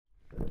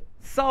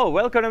So,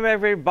 welcome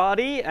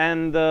everybody,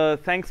 and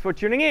thanks for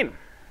tuning in.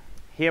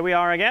 Here we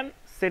are again,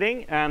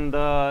 sitting and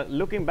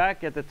looking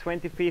back at the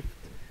 25th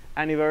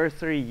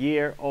anniversary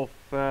year of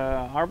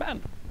our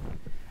band.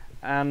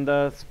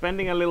 And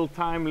spending a little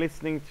time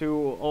listening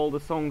to all the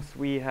songs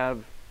we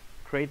have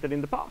created in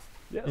the past.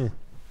 Yes.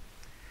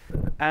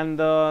 And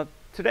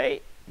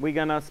today we're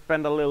gonna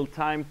spend a little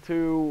time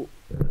to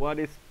what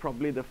is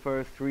probably the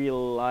first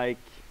real, like,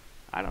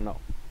 I don't know,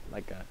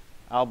 like a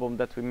album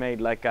that we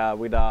made like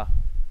with a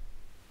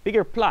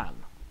bigger plan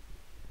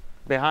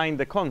behind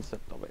the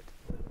concept of it.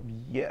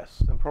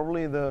 Yes, and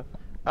probably the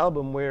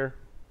album where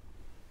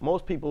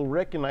most people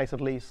recognize at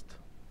least,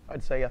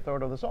 I'd say, a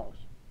third of the songs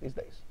these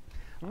days.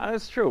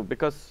 That's true,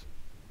 because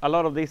a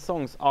lot of these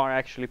songs are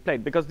actually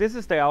played, because this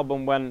is the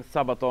album when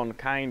Sabaton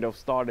kind of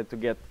started to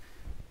get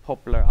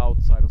popular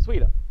outside of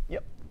Sweden.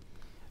 Yep.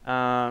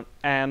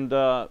 And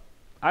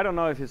I don't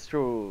know if it's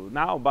true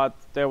now, but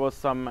there was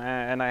some,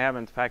 and I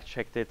haven't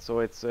fact-checked it, so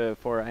it's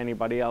for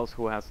anybody else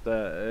who has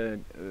the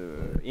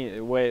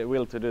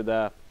will to do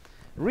the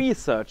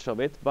research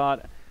of it,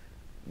 but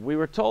we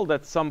were told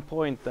at some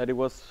point that it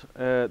was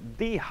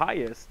the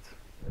highest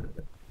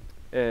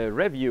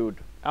reviewed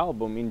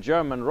album in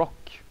German rock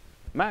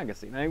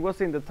magazine, and it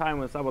was in the time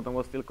when Sabaton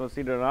was still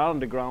considered an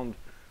underground,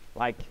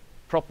 like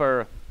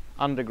proper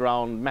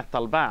underground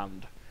metal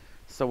band.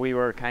 So we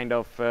were kind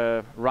of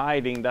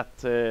riding that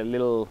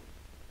little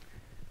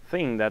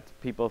thing that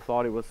people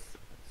thought it was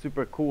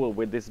super cool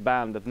with this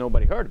band that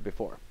nobody heard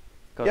before,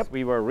 because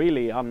we were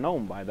really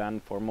unknown by then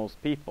for most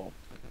people.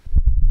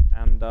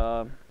 And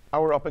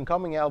our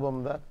up-and-coming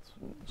album that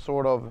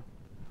sort of,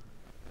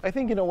 I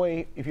think in a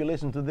way, if you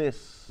listen to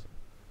this,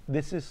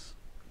 this is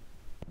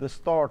the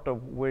start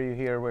of where you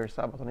hear where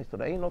Sabaton is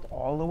today. Not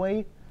all the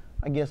way.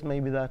 I guess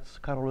maybe that's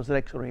Carolus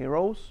Rex or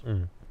Heroes.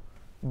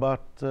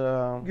 But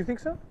You think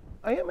so?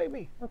 yeah,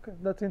 maybe. Okay,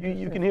 that's interesting.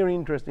 You can hear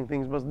interesting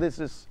things, but this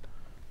is,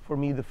 for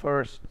me, the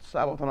first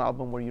Sabaton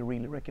album where you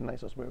really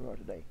recognize us where we are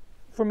today.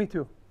 For me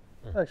too,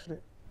 actually.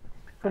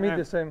 For me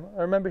the same.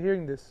 I remember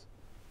hearing this.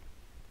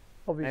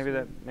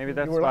 Obviously. Maybe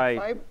that's You were why.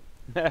 like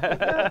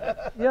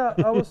 5? Yeah,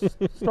 I was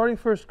starting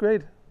first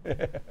grade.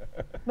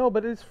 No,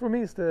 but it's for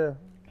me.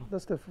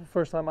 That's the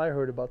first time I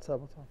heard about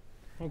Sabaton.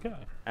 Okay.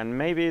 And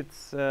maybe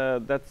it's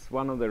that's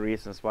one of the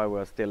reasons why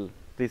we're still.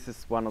 This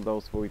is one of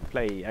those where we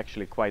play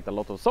actually quite a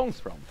lot of songs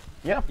from.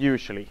 Yeah.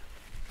 Usually.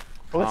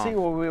 Well, let's see.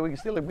 Well,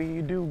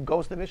 we do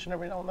Ghost Division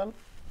every now and then.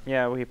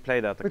 Yeah, we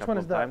played that a Which couple one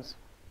is of that? times.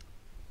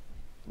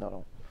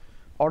 No.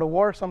 Art of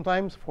War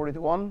sometimes,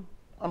 40-1.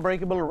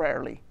 Unbreakable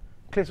rarely.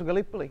 Cliffs of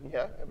Gallipoli,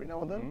 yeah, every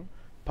now and then.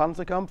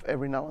 Panzerkampf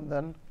every now and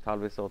then.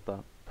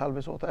 Talvisota.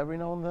 Talvisota every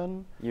now and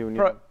then.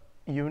 Union.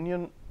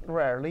 Union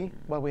rarely,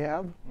 but we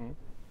have.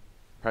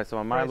 Price of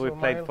a Mile. Price We of a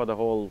played Mile. for the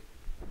whole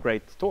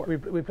great tour.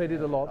 We played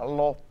it a lot. A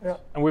lot. Yeah.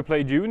 And we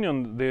played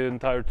Union the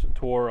entire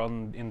tour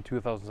in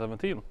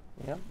 2017.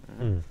 Yeah.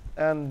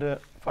 And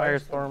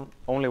Firestorm.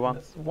 Only once.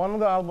 It's one of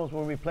the albums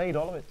where we played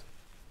all of it.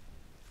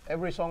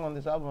 Every song on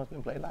this album has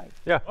been played live.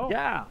 Yeah. Oh.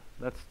 Yeah,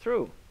 that's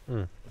true.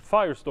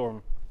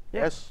 Firestorm.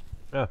 Yes.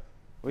 Yeah.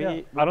 We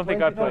Yeah. I don't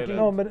think I played it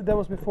No, but that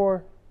was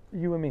before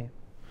you and me.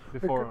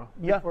 before.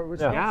 Yeah. Before it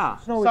was Yeah.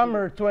 Snowy.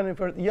 Summer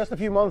 21st, just a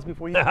few months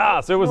before you.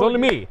 So it was only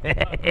me.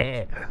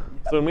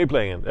 So me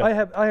playing it.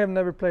 Yeah. I have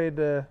never played.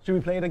 Should we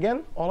play it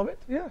again? All of it?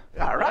 Yeah.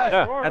 All right.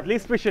 Yeah. At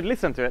least we should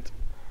listen to it,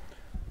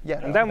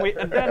 Yeah. and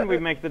then we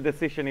make the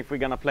decision if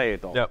we're gonna play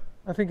it all. Yep.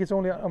 I think it's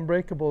only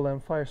Unbreakable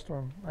and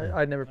Firestorm.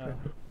 I never played.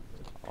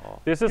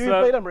 This is You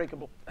played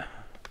Unbreakable.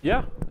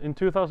 yeah, in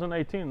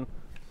 2018.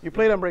 You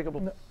played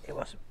Unbreakable. No. It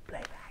was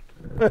playback.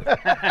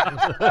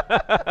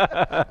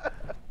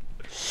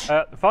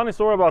 Funny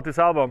story about this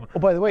album. Oh,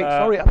 by the way,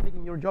 sorry, I'm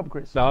taking your job,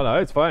 Chris. No,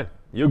 it's fine.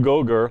 You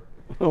go, girl.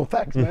 Oh,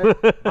 thanks, man.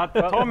 But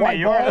Tommy,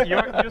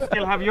 you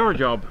still have your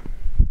job.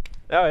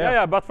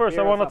 Yeah. But first,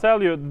 I Here want is to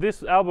tell you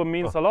this album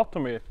means a lot to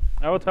me.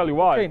 I will tell you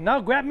why. Okay, now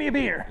grab me a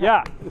beer.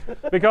 Yeah,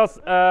 because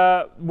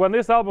when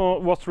this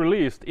album was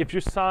released, if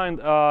you signed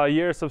a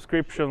year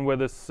subscription with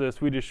this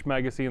Swedish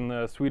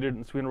magazine,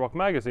 Sweden Rock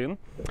Magazine,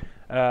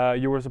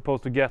 you were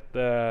supposed to get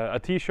a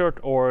T-shirt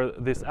or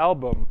this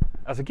album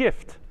as a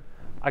gift.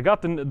 I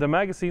got the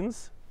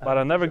magazines, but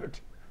I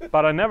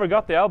never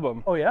got the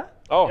album. Oh yeah.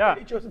 Oh, Yeah,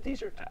 You chose a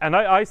T-shirt. and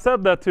I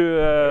said that to.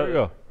 there you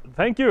go.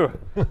 Thank you.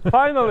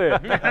 Finally,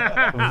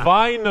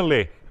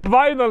 Finally.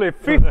 finally,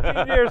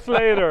 15 years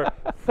later.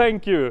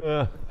 Thank you.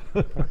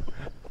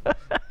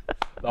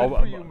 Oh,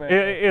 for you, man.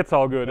 it's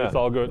all good. It's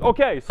all good.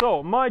 Okay,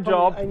 so my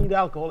job. I need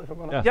alcohol if I'm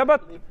gonna. Yeah,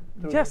 but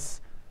through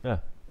yes. Yeah.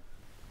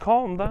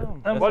 Calm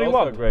down. And What do you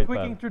also want? a great Quick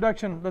band.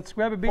 introduction. Let's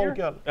grab a beer.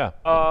 Folköl.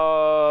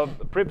 Yeah.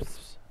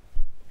 Prips.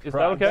 Is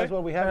that okay? That's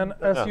what we have. And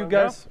as you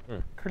guys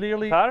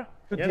clearly Per?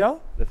 could Yes,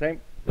 tell, the same.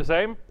 The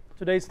same?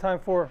 today's time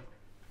for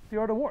the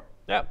Art of War.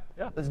 Yeah.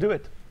 Let's do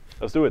it.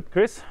 Let's do it.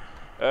 Chris?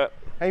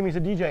 Hey,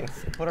 Mr. DJ,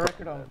 put a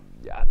record on.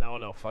 Yeah,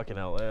 no, fucking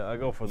hell. I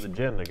go for the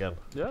gin again.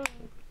 Yeah.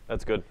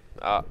 That's good.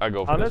 I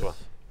go for Hannes? this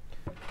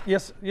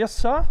one. Yes,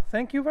 sir.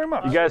 Thank you very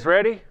much. You guys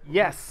ready?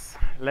 Yes.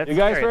 Let's You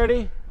guys hear it.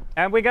 ready?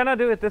 And we're gonna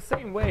do it the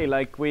same way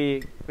like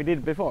we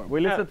did before.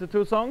 We listen to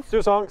 2 songs,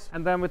 2 songs.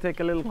 and then we take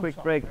a little quick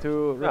break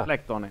to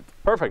reflect on it.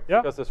 Perfect.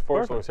 Yeah. Because there's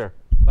 4 songs here.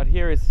 But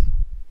here is,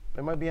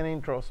 There might be an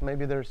intro, so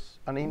maybe there's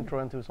an intro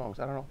and 2 songs.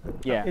 I don't know.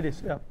 yeah. It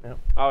is, yeah.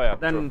 Oh yeah.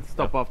 Then true.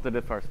 stop after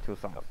the first 2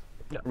 songs.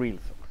 Yeah. Real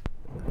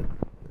songs.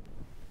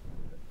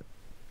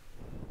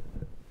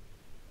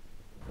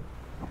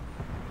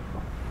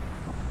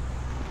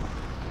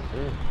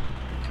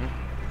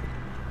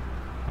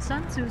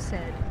 Sun Tzu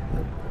said,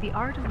 "The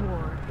art of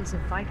war is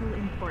of vital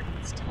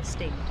importance to the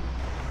state.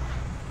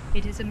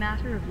 It is a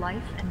matter of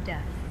life and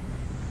death,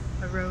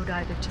 a road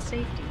either to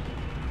safety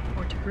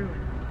or to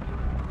ruin."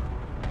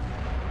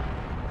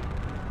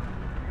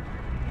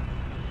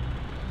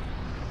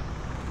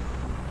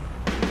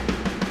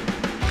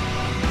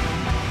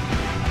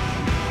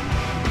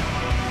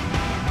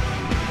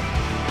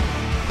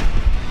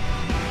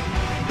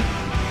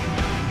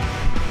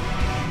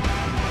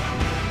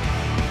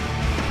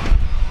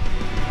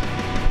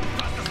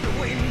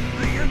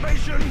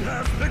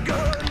 Has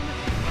begun.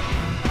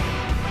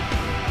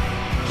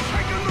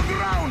 Shaking the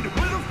ground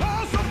with the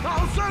force of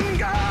 1,000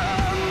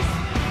 guns.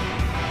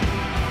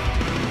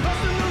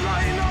 First in the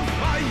line of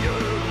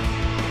fire,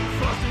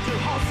 first into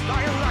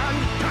hostile land,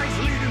 tanks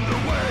leading the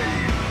way.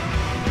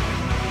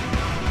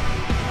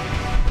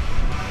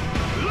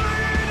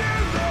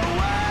 Leading the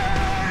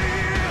way.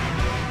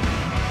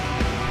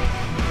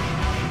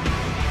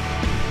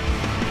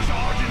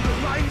 Charging the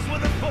lines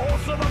with the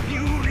force of a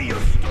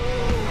furious storm.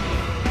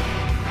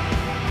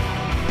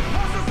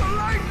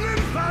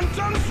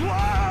 Phantom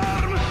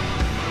swarm.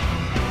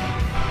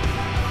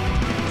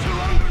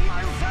 200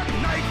 miles at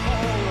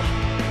nightfall,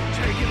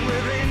 taken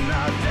within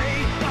a day,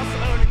 thus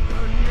earning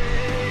the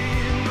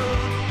name,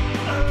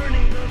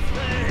 earning the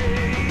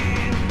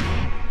fame.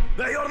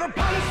 They are the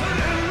Panzer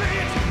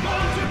elite,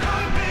 born to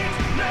compete,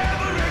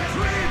 never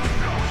retreat.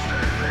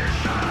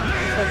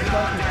 Living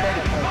our day,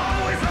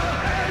 always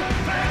ahead,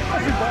 fed by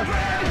your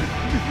dread.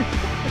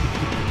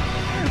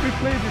 We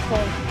played this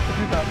song a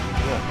few times.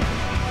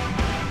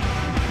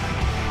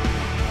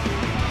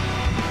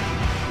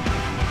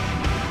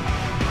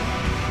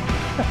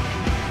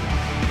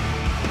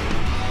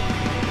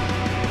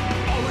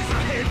 Always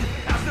ahead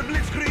as the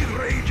blitzkrieg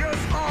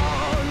rages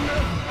on.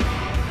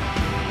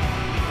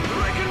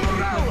 Breaking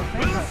morale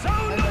with the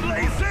sound of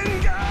blazing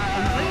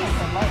guns.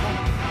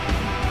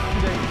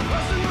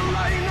 First in the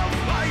line of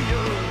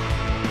fire,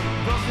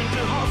 first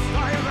into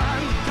hostile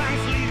land,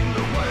 tanks leading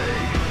the way.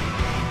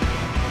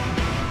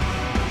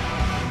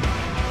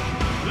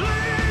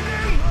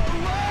 Leading the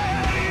way.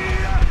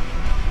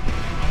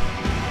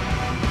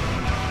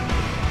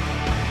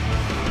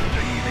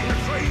 Leaving a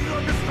trail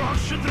of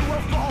destruction through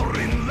a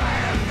foreign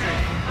land.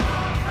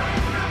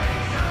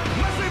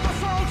 Massive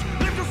assault,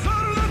 live to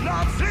serve the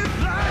Nazi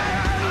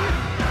plan.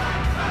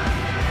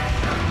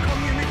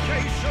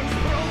 Communications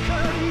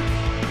broken,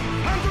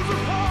 phantoms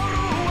are far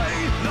away,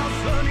 thus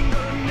earning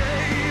the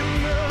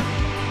name,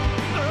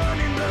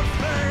 earning the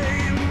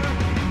fame.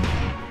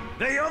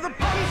 They are the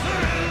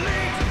Panzer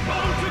elite,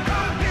 born to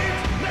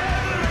compete,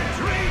 never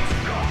retreat.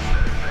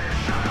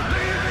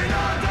 Living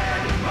or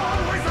dead,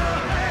 always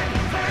ahead,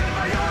 fed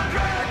by your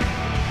dread.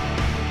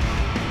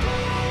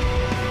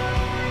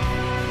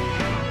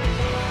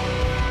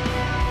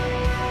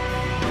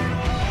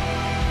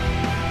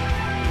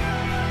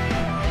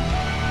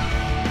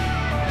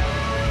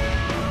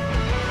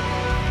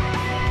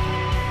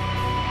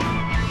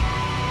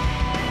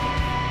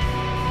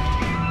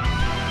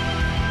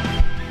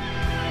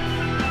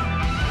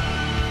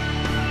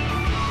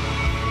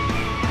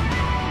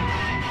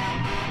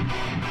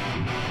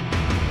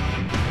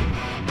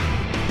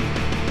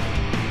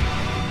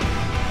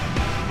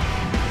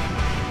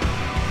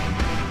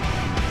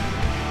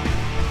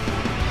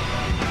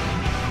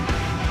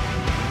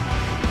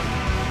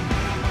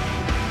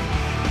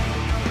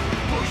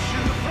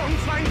 Pushing the front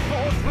line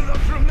force with a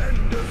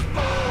tremendous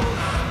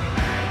force.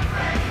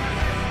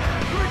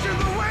 Reaching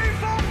the way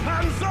for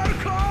Panzer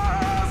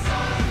Corps.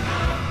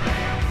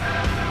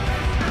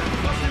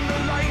 First in the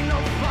line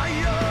of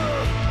fire,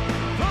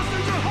 first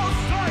into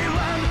hostile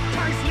land,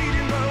 tanks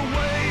leading the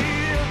way,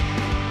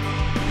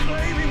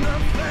 claiming the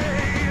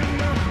fame.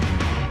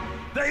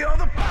 They are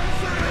the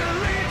Panzer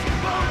elite,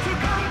 born to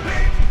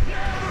compete,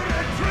 never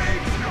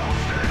retreat.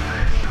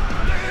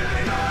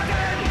 Living or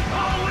dead,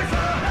 always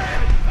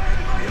ahead, fed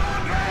by your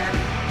dread.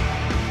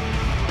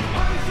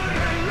 Panzer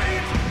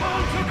elite,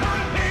 born to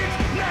compete,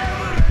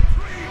 never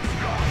retreat.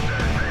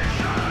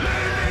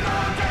 Living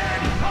or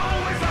dead,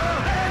 always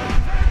ahead,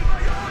 fed by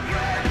your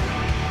dread.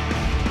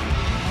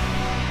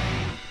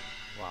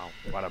 Wow,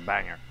 what a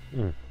banger.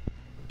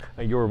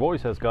 And your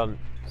voice has gotten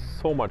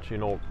so much,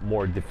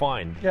 more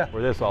defined Yeah.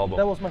 for this album.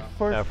 That was my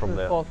first from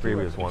the thought too,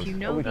 previous actually. ones. If you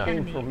know we the came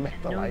enemy from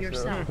and know Metalizer.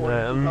 yourself,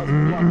 Yeah.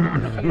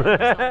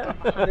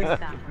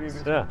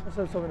 Yeah.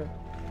 So many.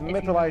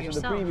 Metalizer,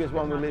 the previous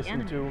one we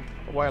listened to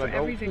a while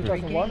ago,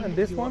 2001, and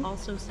this one?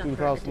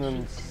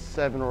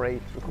 2007 or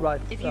 8.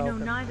 Right. If you know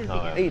okay. neither the Oh,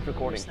 yeah. enemy 8 nor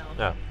recording. yourself,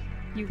 Yeah.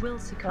 you will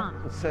succumb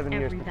 7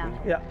 years every between.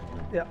 battle. Yeah,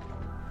 yeah.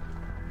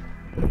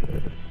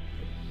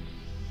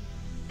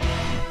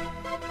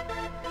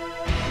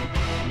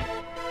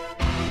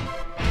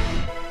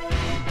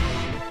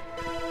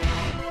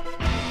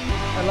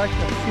 like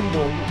that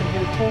cymbal. You can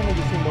hear the tone of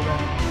the cymbal there.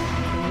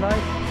 A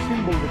nice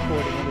cymbal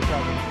recording on this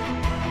album.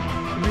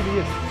 It really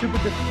is super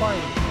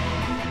defined.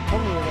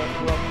 Only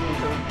about rock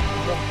music.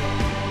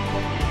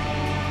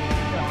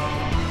 Yeah.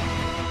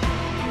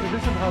 So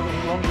listen how the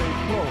long they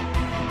flow.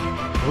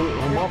 Who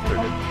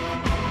mastered it?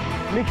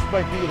 Mixed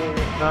by Peter,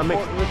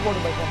 mixed.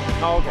 recorded by Thomas.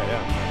 Oh, okay,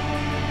 yeah.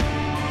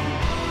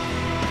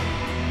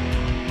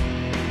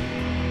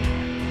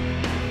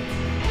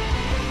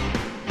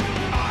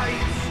 I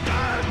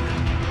stand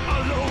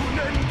alone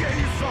and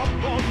gaze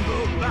upon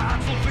the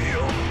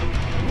battlefield.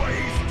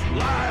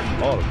 Wasteland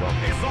Oh, the drum.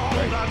 is all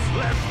that's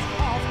left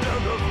after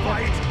the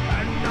fight,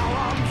 and now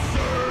I'm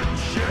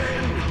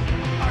searching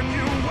a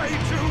new way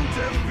to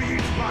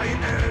defeat my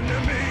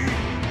enemy.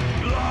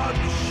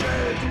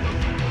 Bloodshed.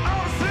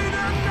 I've seen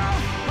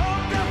enough of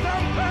death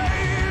and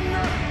pain.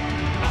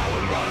 I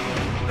will run,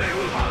 they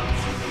will hunt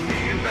me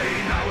in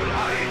vain. I will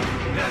hide,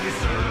 they'll be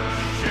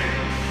searching.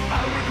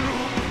 I'll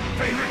regroup,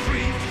 feign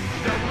retreat.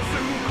 They will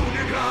soon coup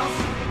de grace.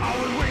 I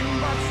will win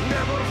but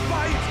never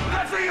fight.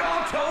 That's the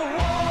auto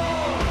war.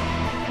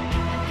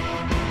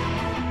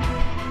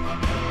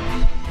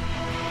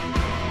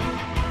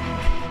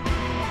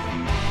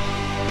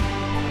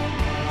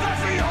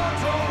 That's the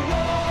auto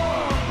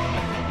war.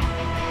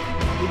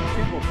 Big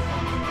cymbals.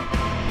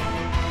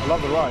 I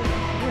love the ride.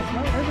 Yes,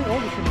 now all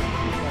the cymbals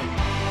is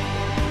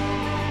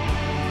nice.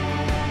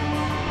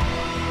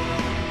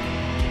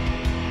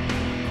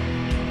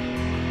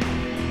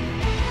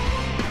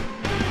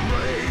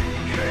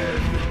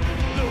 Breaking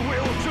the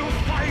will to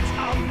fight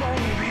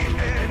among the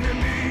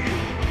enemy.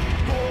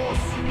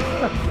 Force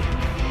them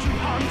to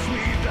hunt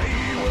me. They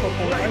will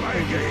play my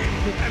game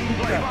and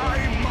play by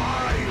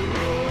my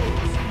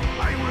rules.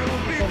 I will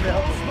be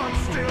close but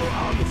still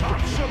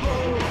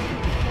untouchable.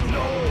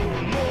 No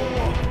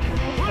more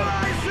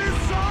lies is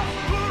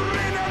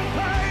suffering and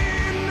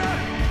pain.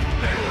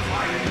 They will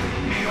find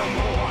me no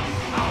more.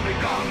 I'll be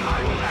gone. I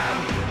will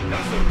have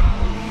them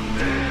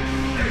surrounded.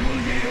 They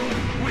will yield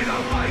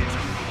without fight.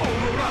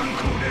 Overrun,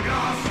 coup de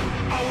grace.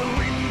 I will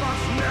win but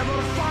never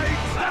fight.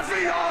 That's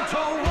the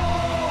auto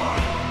war.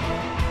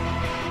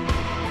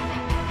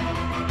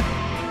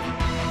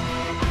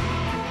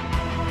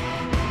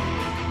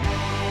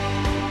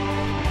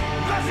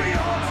 That's the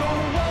auto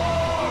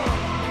war.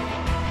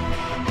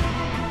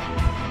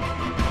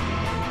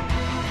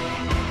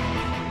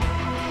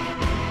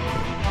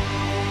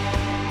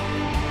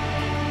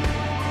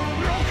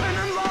 Broken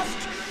and lost,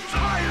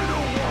 tired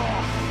of war.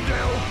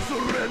 They'll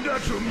surrender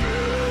to me.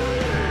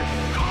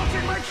 Caught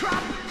in my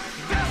trap,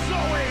 there's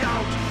no way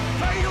out.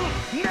 Fail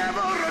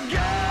never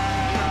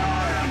again.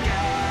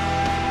 Never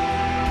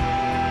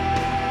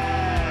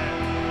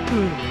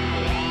again.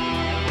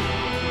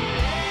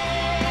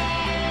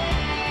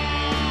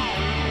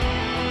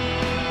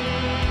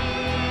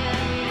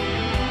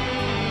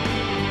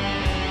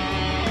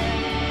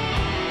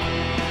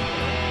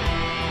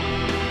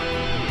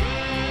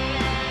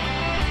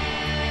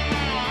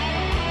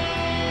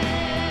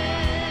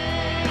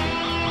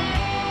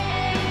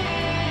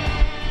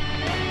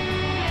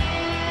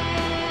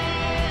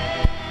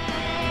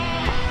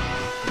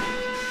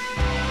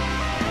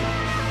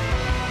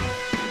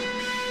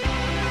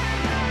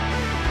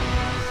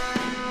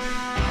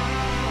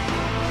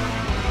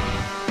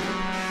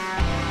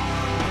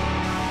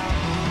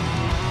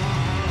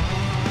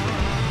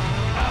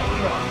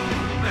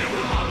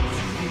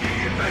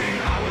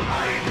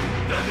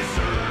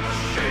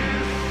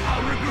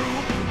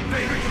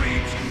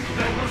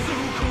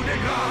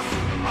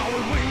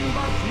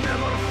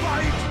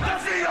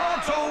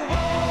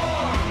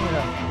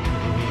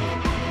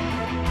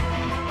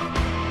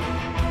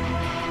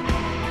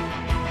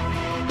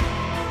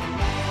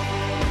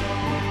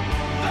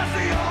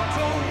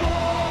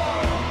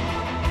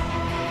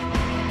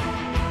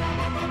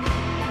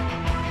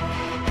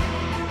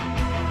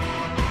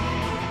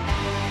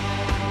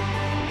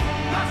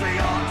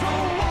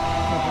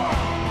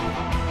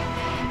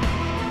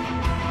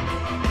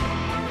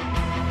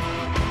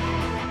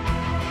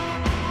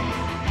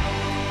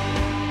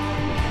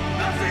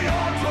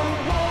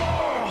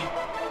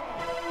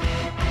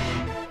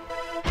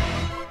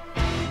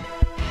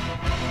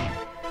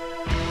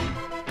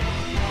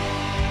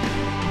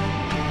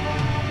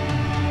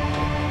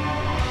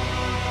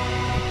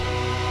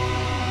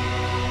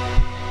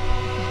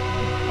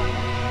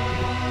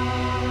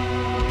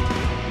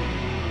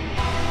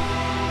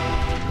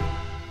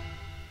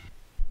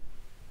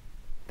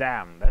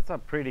 Damn, that's a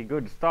pretty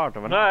good start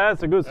of an No,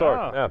 that's a good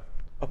start. Yeah. Yeah.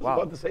 I was Wow.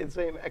 about to say the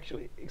same,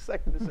 actually,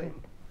 exactly the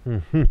same.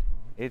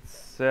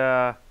 It's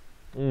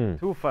Mm.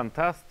 two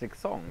fantastic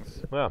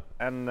songs, Yeah.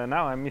 and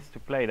now I miss to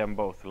play them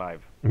both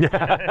live.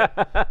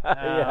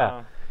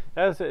 Yeah.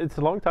 It's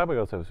a long time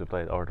ago since we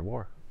played Art of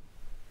War.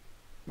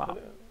 Wow.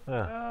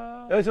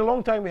 It's a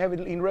long time we have it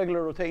in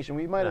regular rotation.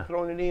 We might have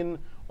thrown it in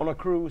on a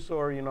cruise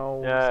or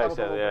Sabaton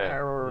over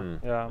there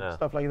or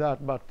stuff like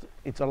that. But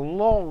it's a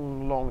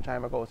long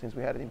time ago since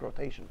we had it in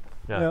rotation.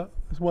 Yeah,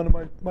 it's one of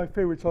my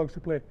favorite songs to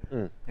play.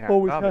 Yeah,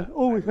 Always love has, it.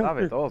 always has Love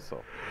it been.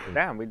 also.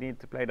 Damn, we need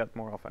to play that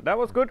more often. That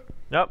was good.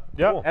 Yep.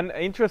 Yeah. Cool. And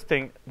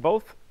interesting,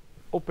 both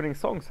opening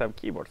songs have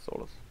keyboard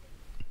solos.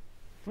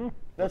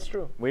 That's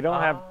true. We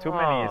don't have too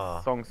many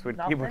songs with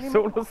keyboard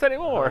solos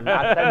anymore.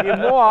 Not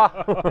anymore.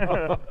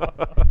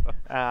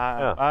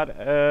 But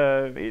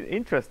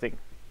interesting.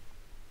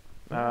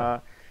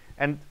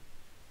 And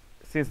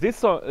since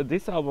this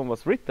album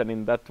was written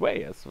in that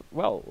way as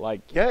well,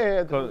 like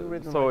Yeah,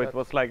 so it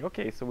was like,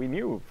 okay, so we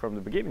knew from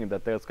the beginning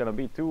that there's gonna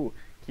be 2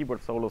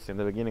 keyboard solos in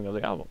the beginning of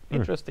the album.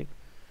 Interesting.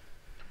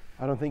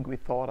 I don't think we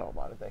thought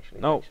about it actually.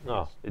 No.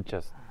 No, it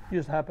Just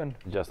happened.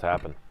 just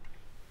happened.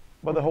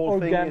 But the whole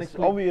thing is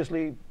Organically.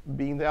 obviously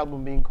the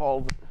album being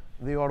called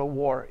The Art of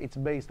War. It's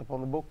based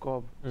upon the book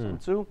of Sun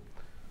Tzu,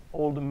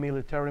 old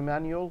military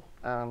manual,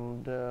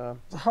 and So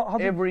how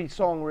did, every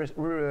song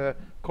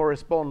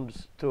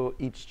corresponds to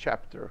each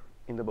chapter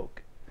in the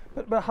book.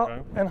 but how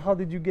and how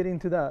did you get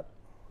into that?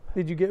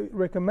 Did you get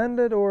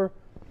recommended, or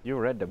You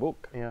read the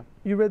book. Yeah,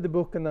 you read the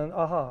book and then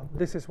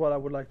this is what I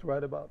would like to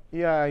write about?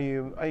 yeah.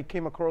 I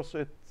came across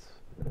it.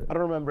 I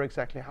don't remember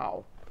exactly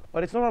how,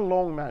 but it's not a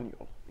long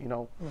manual.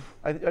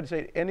 I'd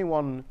say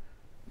anyone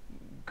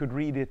could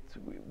read it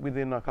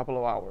within a couple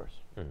of hours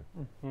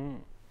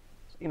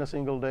in a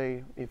single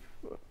day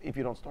if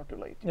you don't start too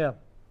late. Yeah.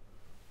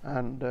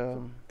 And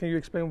Can you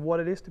explain what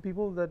it is to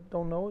people that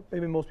don't know it?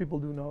 Maybe most people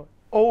do know it.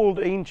 old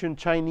ancient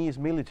Chinese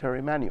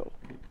military manual,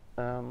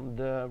 and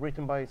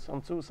written by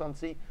Sun Tzu.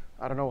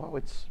 I don't know how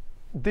it's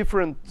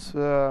different.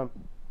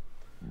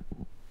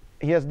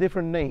 He has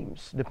different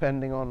names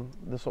depending on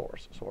the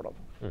source, sort of.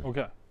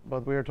 Okay.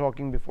 But we're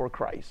talking before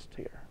Christ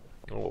here.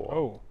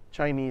 Oh.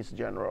 Chinese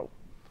general,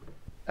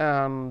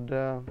 and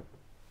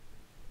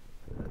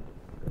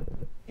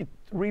it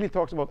really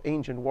talks about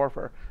ancient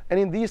warfare. And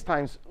in these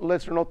times,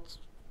 let's not,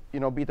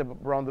 beat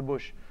around the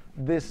bush.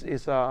 This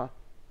is a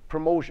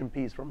promotion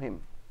piece from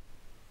him.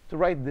 To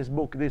write this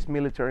book, this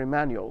military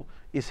manual,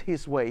 is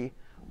his way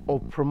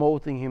of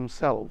promoting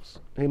himself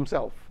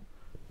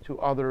to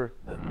other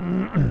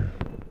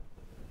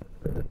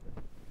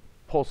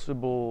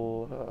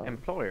possible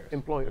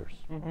employers.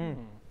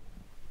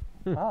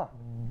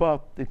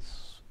 But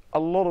it's a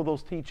lot of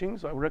those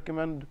teachings. I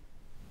recommend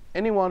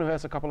anyone who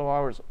has a couple of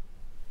hours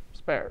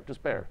spare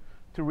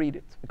to read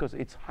it, because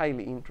it's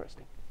highly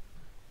interesting.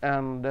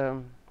 And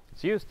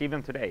It's used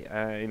even today.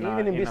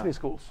 even in business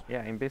schools.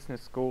 Yeah, in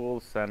business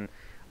schools, and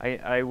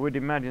I would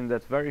imagine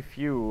that very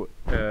few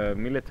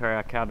military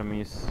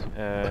academies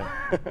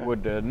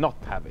would not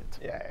have it.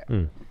 Yeah.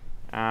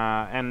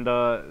 And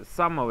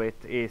some of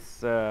it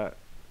is,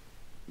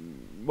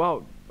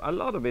 well, a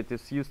lot of it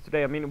is used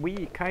today. I mean,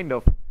 we kind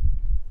of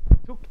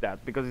took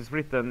that because it's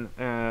written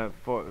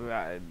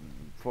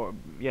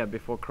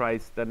before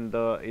Christ, and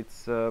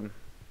it's.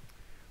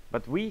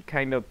 But we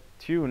kind of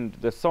tuned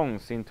the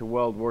songs into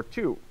World War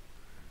II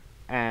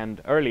and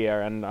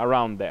earlier and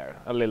around there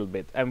a little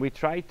bit, and we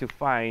tried to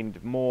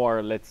find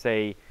more, let's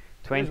say,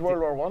 Is World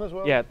War One as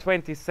well? yeah,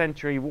 20th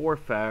century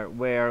warfare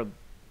where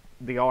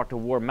the Art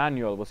of War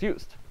manual was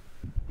used.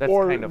 That's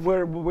Or kind of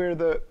where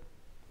the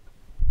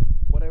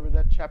whatever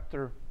that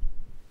chapter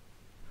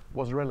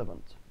was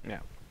relevant.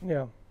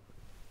 Yeah.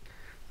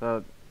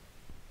 so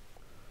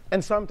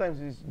And sometimes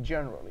it's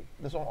generally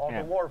the song Art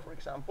Yeah. of War, for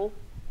example,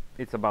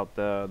 it's about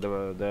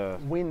the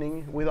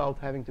winning without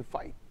having to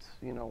fight.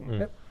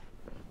 Yep.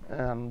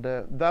 And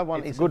that one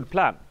it's is a good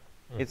plan.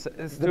 It's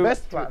the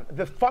best plan,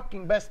 the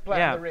fucking best plan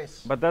Yeah, there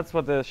is. but that's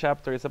what the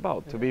chapter is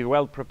about, to be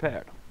well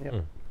prepared.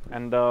 Yeah.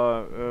 And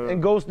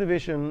And Ghost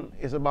Division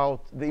is about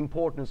the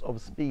importance of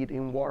speed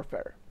in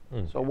warfare.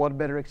 So what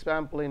better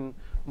example in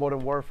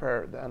modern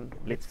warfare than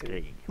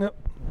Blitzkrieg. Yep.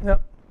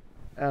 Yep.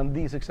 And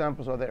these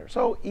examples are there.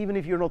 So even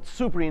if you're not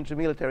super into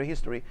military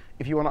history,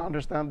 if you want to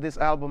understand this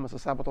album as a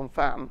Sabaton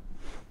fan,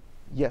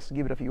 yes,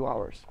 give it a few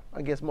hours.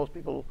 I guess most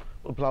people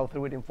will plow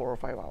through it in 4 or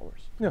 5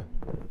 hours. Yeah.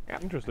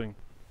 Interesting.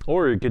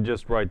 Or you could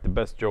just write the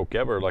best joke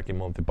ever, like in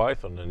Monty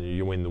Python, and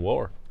you win the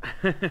war.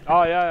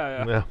 Oh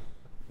yeah. Yeah.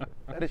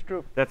 That is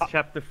true. That's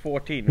chapter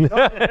 14.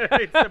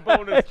 It's a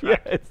bonus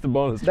track. It's the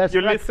bonus. That's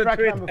You track- listen track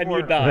to it number and 4.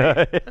 you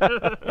die.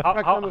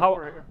 Track number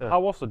 4 here. How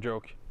was the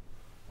joke?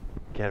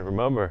 Can't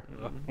remember.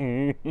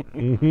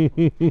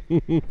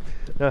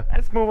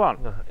 Let's move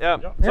on. Yeah.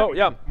 So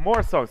yeah,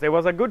 More songs. It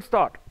was a good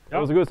start. that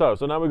was a good start.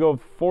 So now we go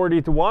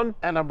 40-1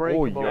 And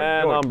Unbreakable.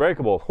 and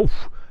Unbreakable.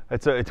 Oof.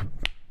 It's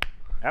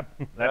Yep.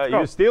 Let's go.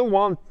 you still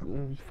want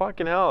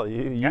fucking hell.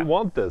 You Yeah.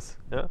 want this.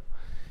 Yeah.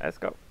 Let's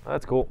go.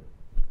 That's cool.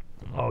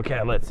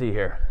 Okay, let's see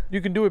here.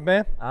 You can do it,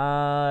 man.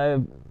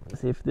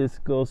 See if this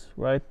goes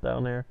right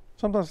down here.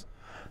 Sometimes.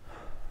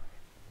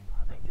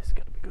 I think this is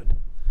gonna be good.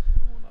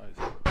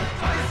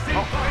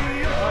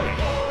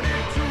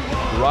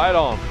 Right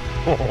on.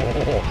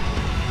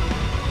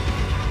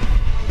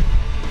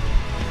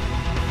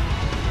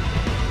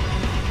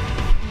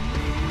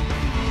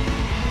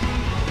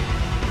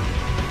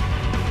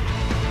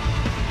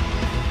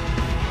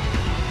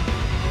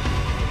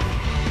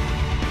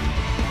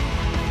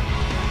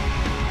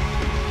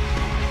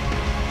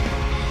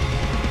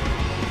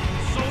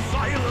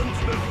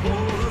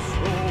 before the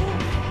storm,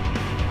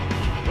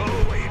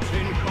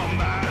 awaiting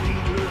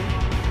command.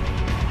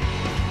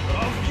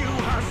 A few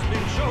has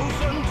been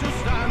chosen to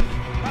stand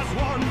as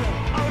one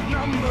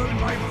outnumbered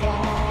by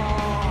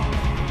far.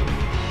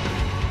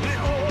 The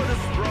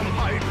orders from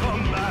high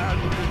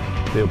command.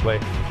 Still play.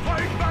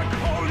 Fight back,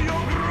 hold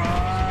your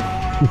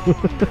ground.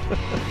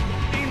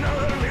 In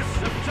early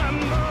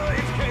September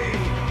it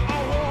came, a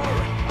war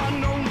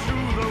unknown to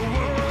the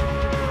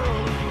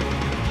world.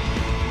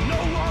 No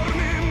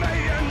army may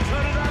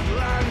enter that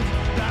land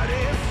that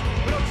is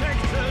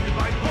protected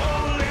by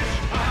Polish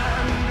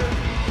hand.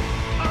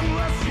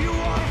 Unless you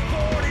are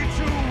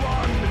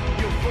 40-1,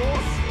 your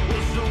force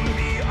will soon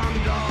be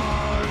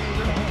undone.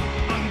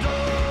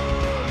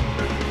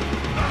 Undone.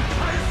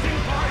 Baptized in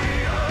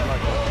fire,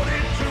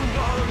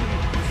 40-1.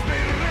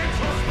 Spirit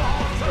of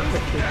Spartans,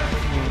 death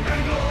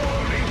and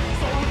glory.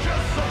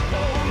 Soldiers of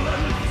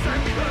Poland,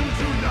 second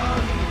to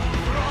none.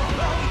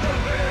 Wrath of the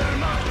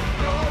Wehrmacht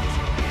brought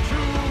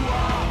to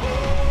our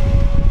halls.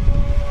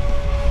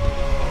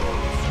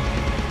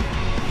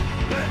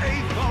 The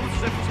 8th of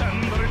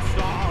September it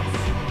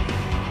starts.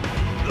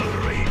 The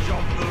rage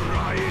of the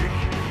Reich.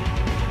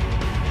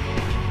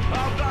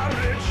 A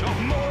barrage of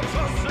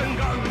mortars and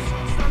guns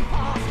stand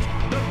fast,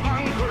 the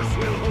bunkers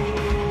will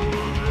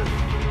hold.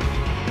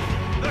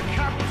 The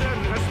captain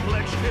has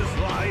pledged his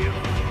life.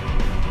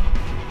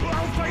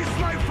 I'll face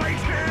my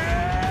fate here.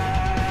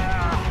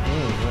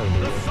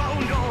 The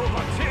sound of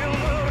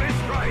artillery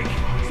strike,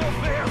 so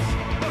fierce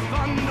the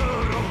thunder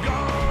of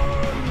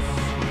guns.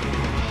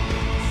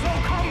 So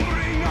come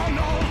bring on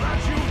all that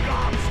you've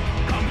got.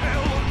 Come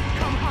hell,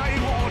 come high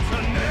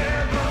water,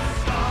 never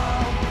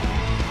stop.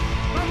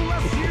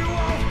 Unless you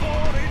are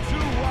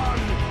 40-1,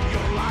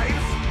 your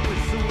lives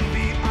will soon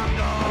be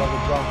undone.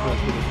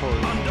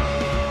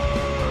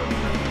 Undone.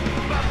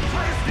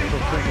 Baptized in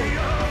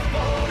fire,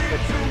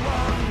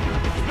 40-1.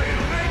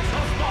 Spirit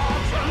of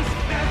Spartans,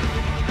 death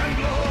and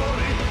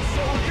glory.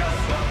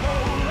 Soldiers of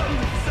Poland,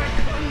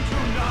 second to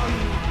none.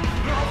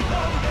 Wrath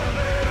of the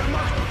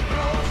Wehrmacht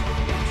brought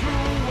to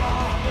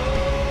our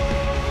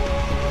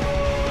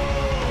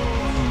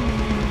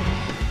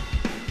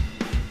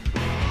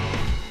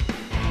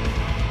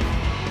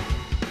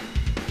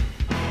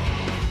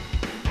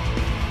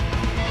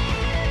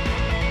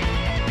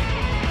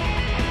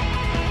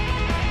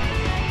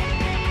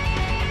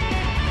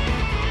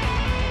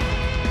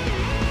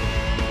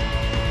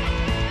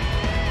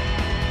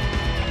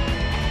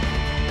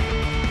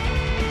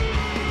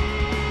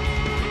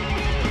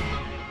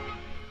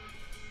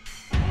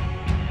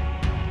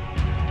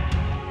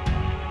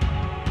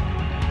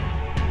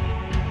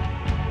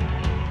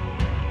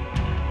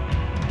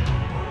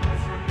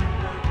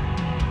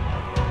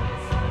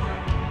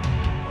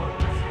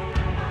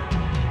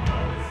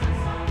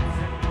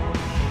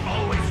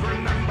Always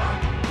remember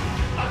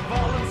a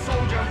fallen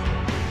soldier.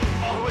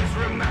 Always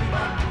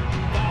remember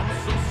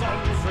fathers and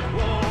sons at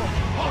war.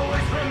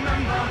 Always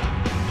remember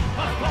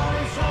a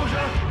fallen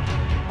soldier.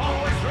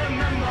 Always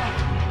remember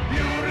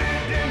you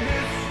read in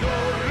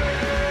history.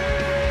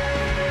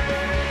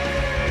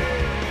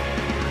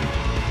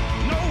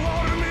 No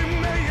army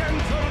may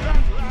enter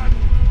that land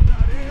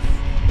that is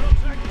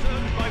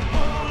protected by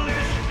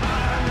Polish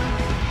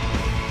hands.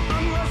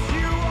 Unless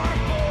you are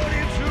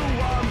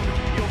 40-1,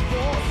 your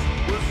force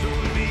will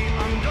soon be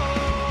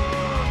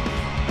undone.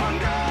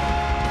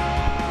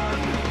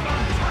 Undone.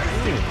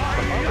 Baptized in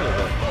fire,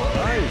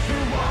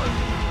 40-1.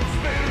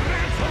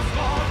 Spirit of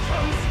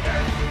Spartans,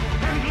 death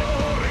and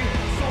glory.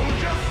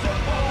 Soldiers of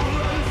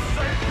Poland,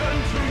 second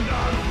to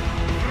none.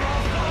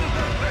 Wrath of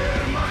the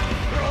Wehrmacht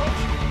brought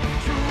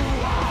to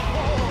our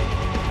hall.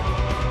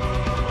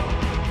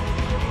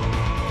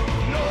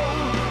 No,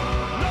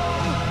 no,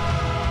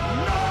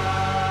 no!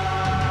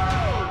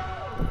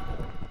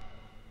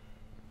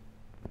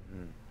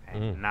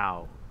 And now,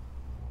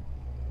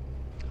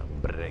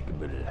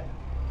 Unbreakable.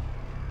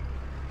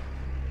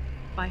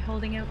 By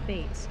holding out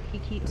Bates, he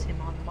keeps him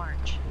on the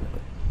march.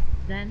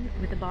 Then,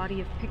 with a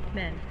body of picked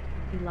men,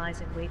 he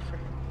lies in wait for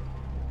him.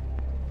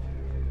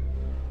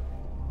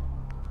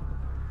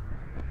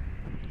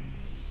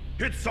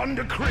 It's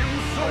under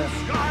crimson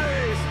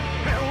skies,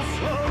 hell's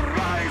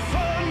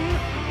horizon.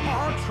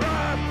 Our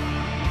trap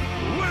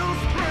will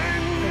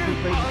spring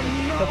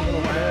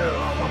unaware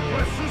of our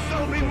presence.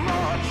 They'll be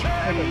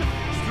marching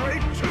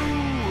straight to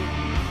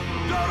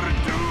their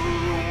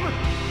doom.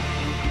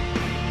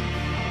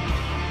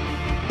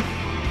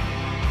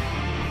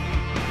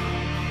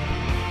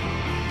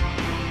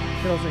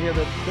 You can also hear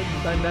the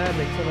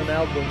dynamics of an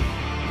album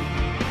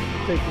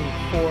taking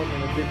form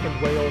in a different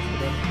way also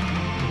than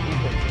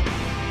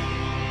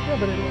yeah,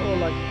 but it's all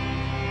like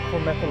for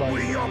metalheads.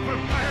 We are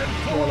prepared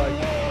for More like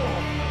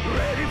war,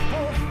 ready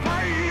for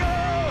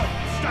fire.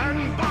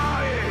 Stand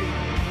by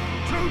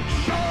to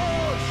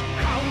charge,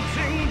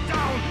 counting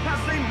down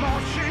as they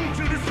march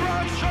into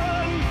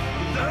destruction.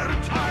 Their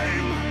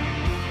time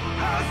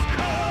has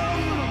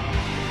come.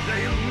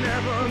 They'll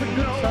never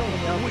know.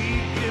 We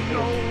give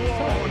no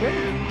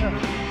warning.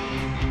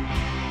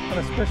 And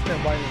especially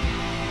in violence.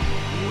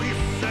 We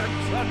set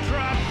a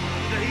trap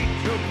they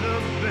took the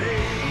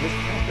bait, This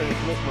pattern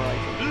is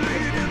mesmerizing.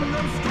 leading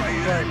them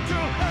straight into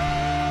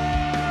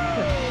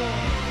hell.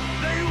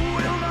 They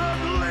will not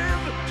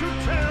live to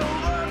tell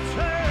the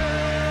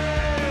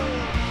tale.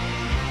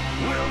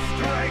 We'll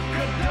strike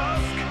at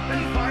dusk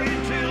and fight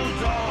till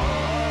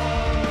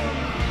dawn.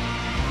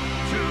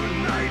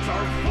 Tonight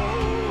our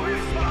foe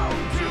is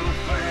bound to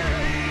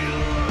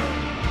fail.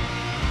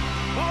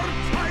 Our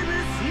time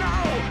is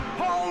now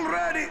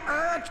already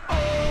at odds.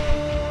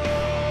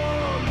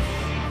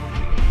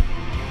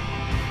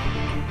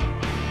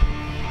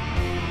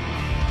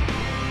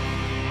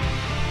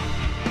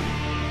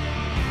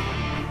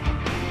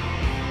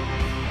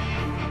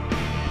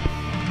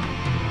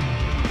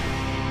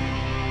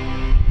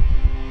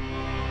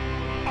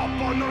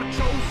 Upon our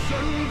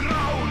chosen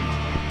ground,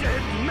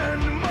 dead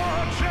men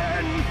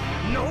marching,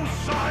 no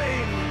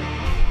sign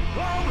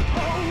of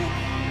hope.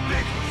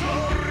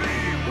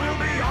 Victory will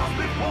be ours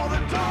before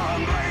the dawn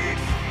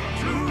breaks.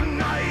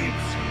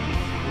 Tonight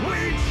we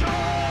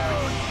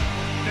charge.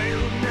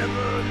 They'll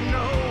never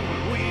know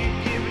we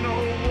give no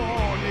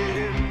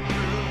warning.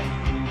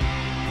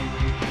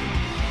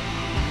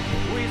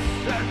 We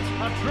set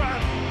a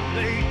trap,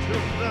 they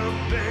took the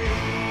bait,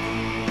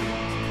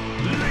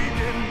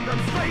 leading them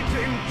straight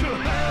into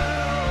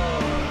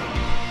hell.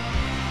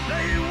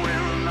 They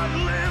will not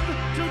live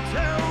to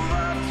tell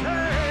the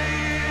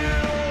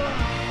tale.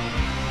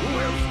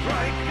 We'll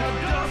strike at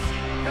dusk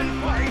and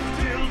fight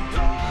till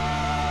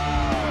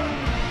dawn.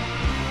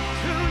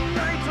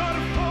 Tonight our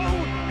foe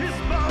is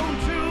bound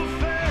to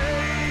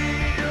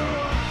fail.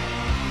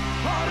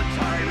 Our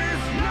time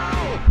is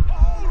now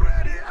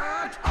already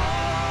at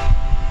odds.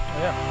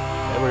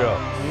 There we go.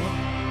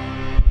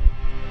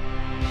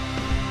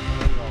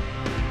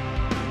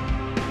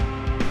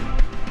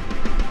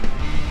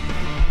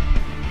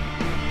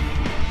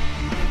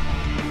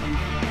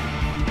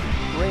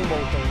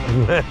 Rainbow thing.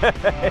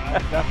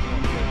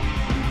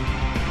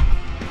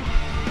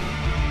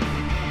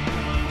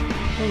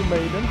 Hey,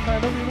 Maiden,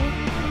 kind of, you know?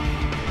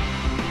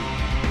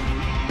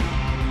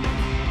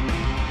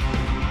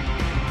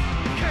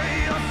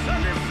 Chaos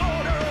and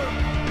disorder,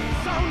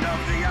 sound of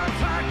the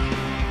attack,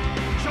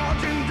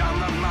 charging down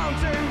the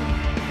mountain,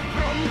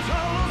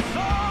 frontal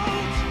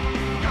assault.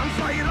 Guns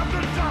light up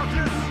the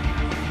darkness,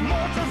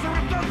 mortars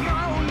rip the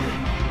ground,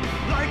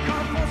 like a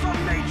force of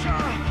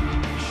nature,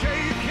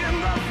 shaking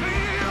the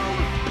field.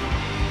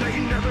 They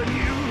never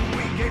knew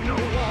we gave no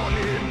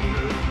warning.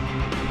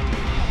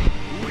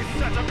 We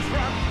set a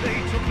trap, they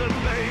took the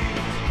bait,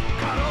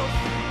 cut off,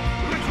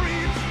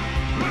 retreat,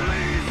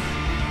 release.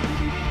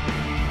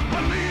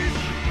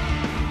 Unleash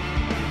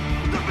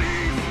the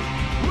beast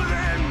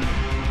within.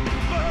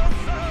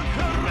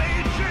 Berserker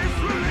rage is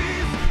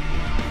released.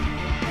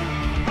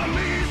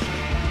 Unleash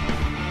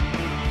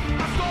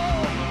a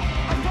storm,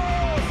 a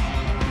force,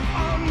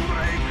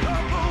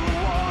 unbreakable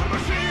war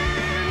machine.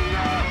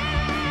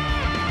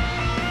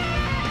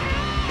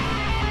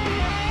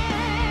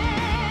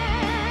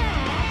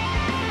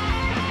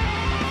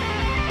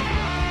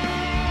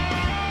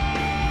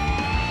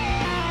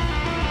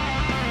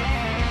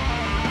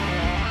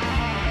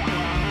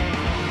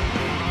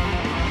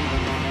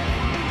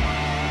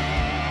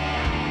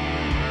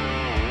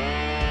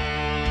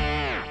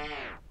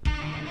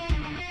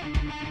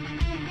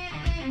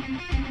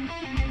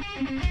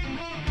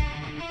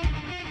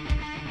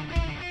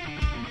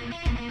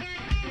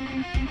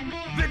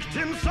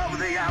 Victims of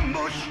the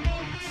ambush,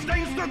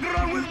 stains the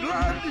ground with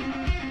blood.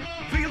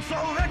 Fields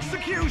of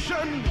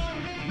execution,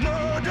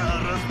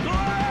 murderous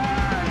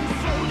plan.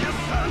 Soldiers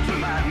turn to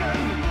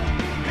madmen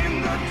in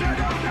the dead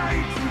of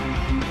night,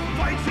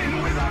 fighting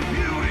without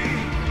fury,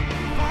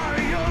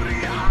 fiery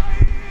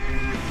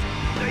eyes.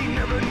 They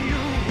never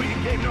knew we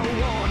gave no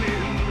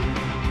warning.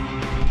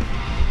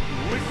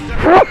 We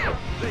set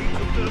they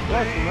took the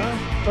bait,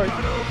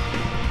 cut off,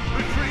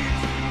 retreat,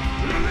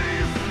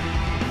 release.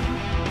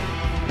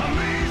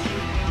 Unleash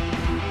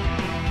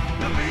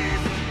the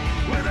beast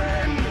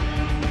within.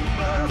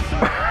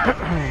 Berserker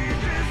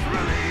rage is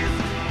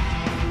released.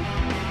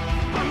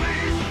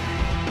 Unleash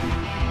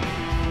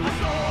a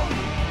storm,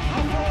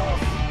 a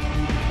force,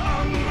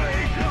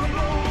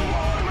 unbreakable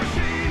war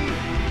machine.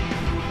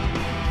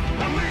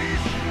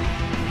 Unleash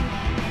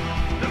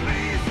the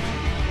beast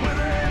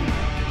within.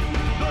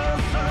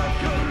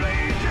 Berserker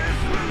rage is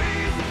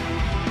released.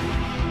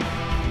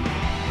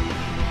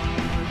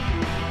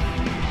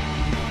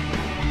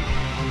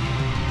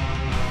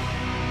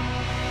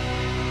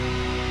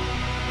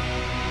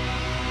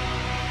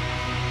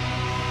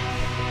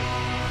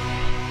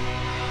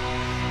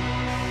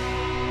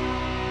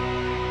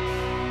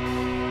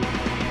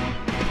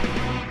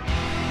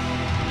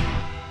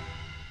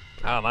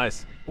 Ah,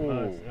 nice.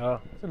 Nice, yeah.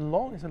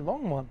 It's a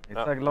long one. It's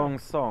like a long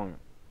song,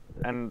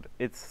 and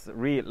it's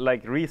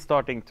like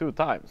restarting 2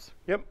 times.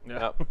 Yep.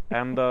 Yeah.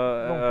 And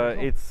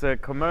it's a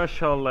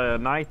commercial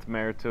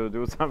nightmare to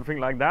do something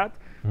like that,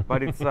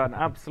 but it's an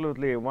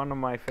absolutely one of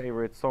my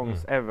favorite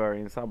songs ever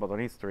in Sabaton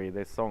history.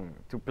 This song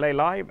to play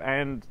live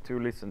and to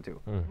listen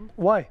to.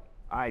 Why?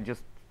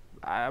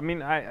 I mean,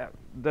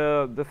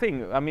 the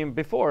thing. I mean,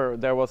 before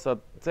there was a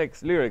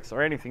text, lyrics,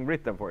 or anything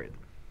written for it,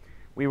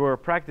 we were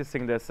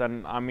practicing this,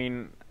 and I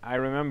mean, I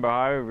remember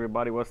how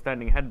everybody was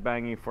standing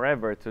headbanging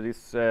forever to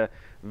this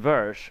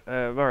verse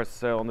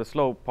on the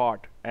slow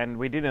part, and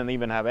we didn't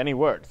even have any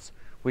words.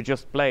 We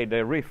just played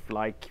the riff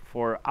like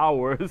for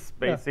hours,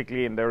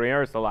 basically, in the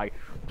rehearsal, like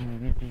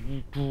and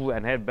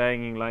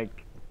headbanging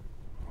like.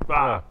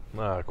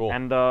 Cool.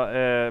 And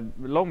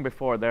long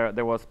before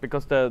there was,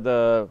 because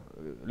the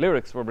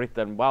lyrics were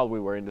written while we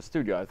were in the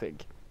studio, I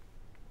think,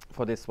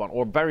 for this one,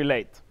 or very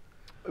late.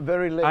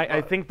 Very late.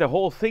 I think the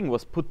whole thing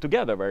was put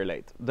together very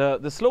late.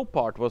 The slow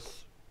part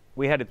was,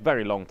 we had it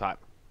very long time.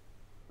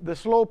 The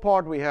slow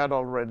part we had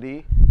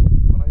already,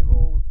 but I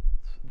wrote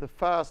the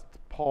fast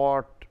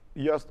part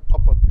just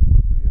up until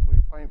the studio. We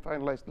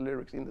finalized the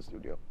lyrics in the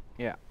studio.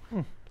 Yeah.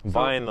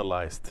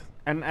 Finalized.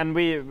 And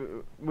we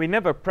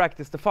never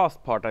practiced the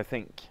fast part, I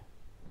think.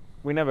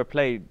 We never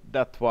played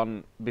that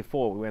one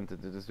before we went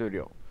into the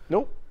studio.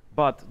 No.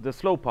 But the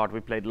slow part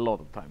we played a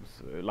lot of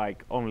times,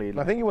 like only.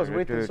 I think it was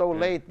written so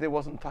late there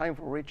wasn't time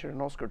for Richard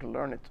and Oscar to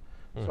learn it.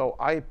 So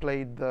I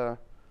played the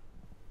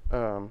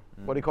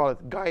what do you call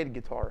it, guide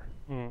guitar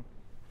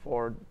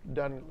for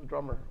Daniel, the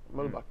drummer,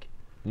 Mullback.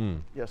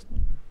 Just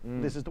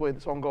this is the way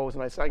the song goes,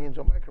 and I sang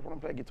into a microphone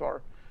and played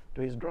guitar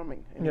to his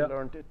drumming, and he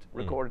learned it,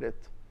 recorded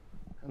it,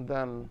 and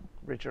then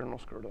Richard and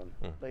Oscar then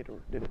later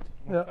did it.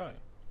 Yeah.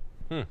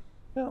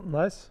 Yeah,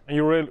 nice. And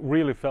you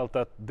really felt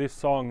that this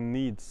song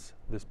needs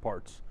these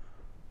parts.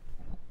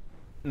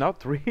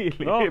 Not really,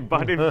 No.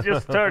 but it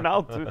just turned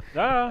out to.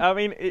 I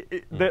mean,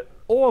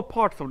 all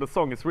parts of the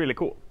song is really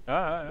cool.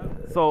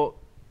 So,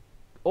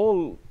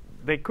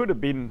 they could have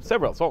been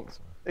several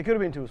songs. It could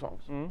have been 2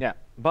 songs. Yeah,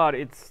 but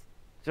it's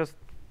just,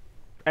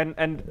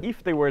 and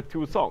if they were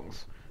 2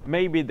 songs,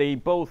 maybe they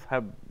both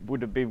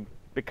would have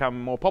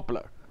become more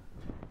popular.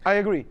 I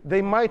agree.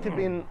 They might have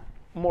been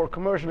more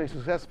commercially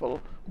successful,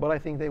 but I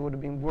think they would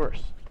have been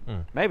worse.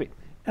 Maybe.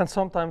 And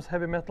sometimes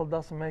heavy metal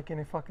doesn't make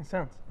any fucking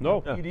sense.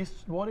 No. It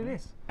is what it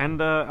is.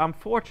 And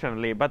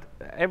unfortunately, but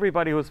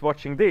everybody who's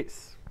watching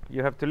this,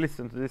 you have to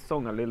listen to this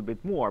song a little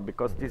bit more,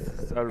 because this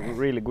is a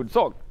really good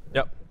song.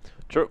 Yep.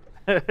 True.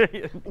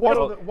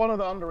 One of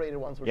the underrated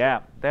ones. For Yeah,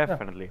 sure.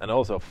 definitely. And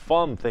also a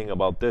fun thing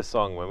about this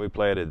song, when we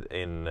played it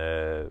in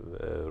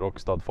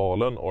Rockstad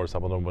Falun or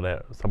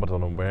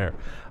Sabaton Open Air,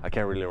 I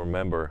can't really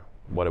remember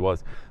what it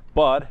was.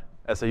 But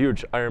as a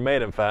huge Iron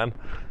Maiden fan,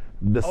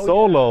 the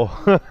solo.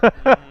 That's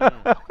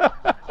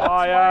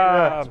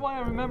why I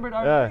remembered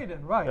Iron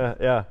Maiden, right?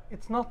 Yeah.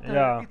 It's not.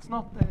 Yeah. It's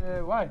not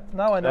right.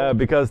 Now I know.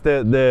 Because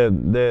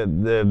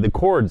the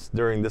chords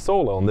during the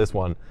solo on this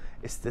one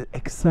is the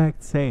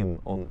exact same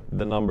on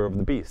the Number of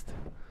the Beast.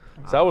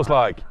 So I was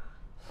like,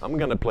 I'm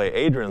gonna play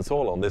Adrian's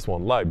solo on this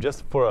one live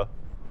just for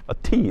a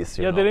tease.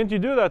 You know? Didn't you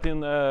do that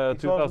in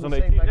It's also the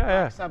same 2018? like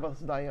Yeah. Black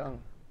Sabbath's Die Young.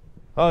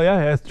 Oh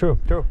yeah, it's true.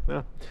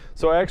 Yeah.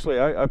 So actually,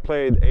 I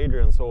played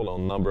Adrian's solo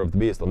on Number of the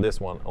Beast on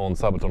this one on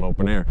Sabaton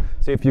Open Air.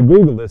 So if you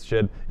Google this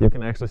shit, you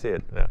can actually see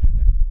it. Yeah,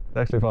 it's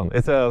actually fun.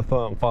 It's a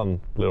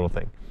fun little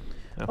thing.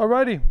 Yeah.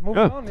 Alrighty,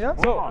 moving on. Yeah.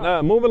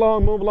 So move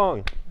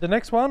along. The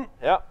next one.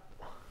 Yeah.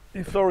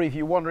 Sorry if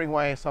you're wondering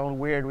why I sound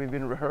weird. We've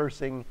been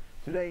rehearsing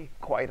today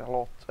quite a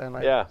lot, and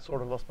I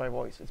sort of lost my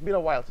voice. It's been a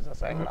while since I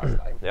sang last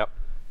time. Yep.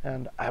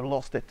 And I've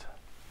lost it.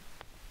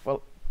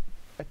 Well,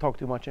 I talk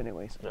too much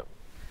anyways. Yep.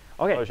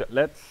 Okay,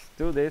 let's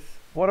do this.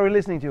 What are we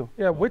listening to?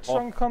 Yeah. Which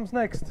song comes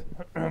next?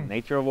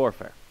 Nature of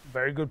Warfare.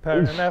 Very good pair.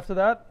 And after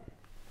that.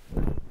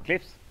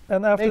 Cliffs.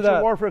 And after Nature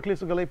that. Warfare,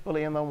 Cliffs of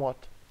Gallipoli, and then what?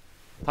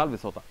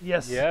 Talvisota.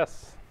 Yes.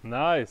 Yes.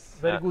 Nice.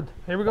 Very good.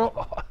 Here we go.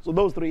 So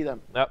those 3 then.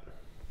 Yep.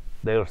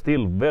 They are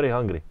still very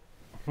hungry.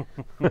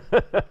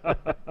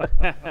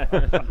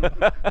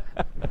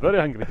 Very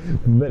hungry.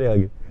 Very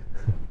hungry.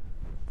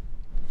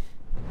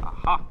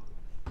 Aha.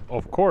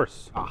 Of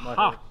course.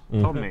 Aha.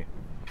 Tommy.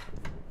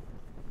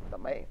 The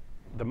main.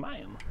 The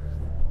man.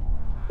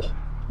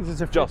 This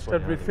is a fridge Just that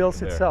when you're refills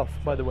there. itself,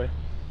 by the way.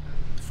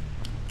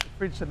 A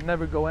fridge that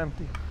never go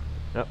empty.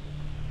 Yep.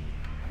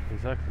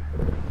 Exactly.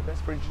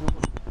 Best fridge.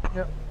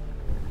 Yeah.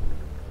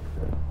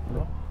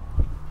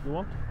 You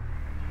want?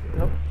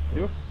 Nope.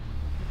 You?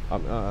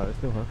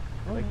 Still, huh?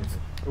 Thank you.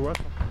 You're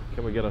welcome.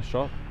 Can we get a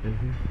shot?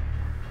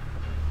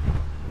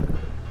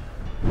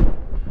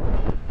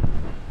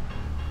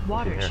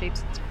 Water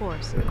shapes its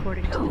course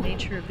according to the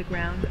nature of the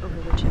ground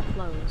over which it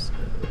flows.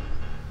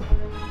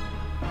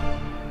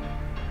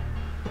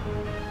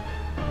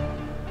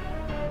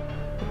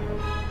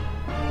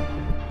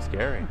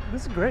 Scary.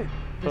 This is great.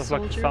 The Sounds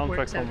like the soldier soundtrack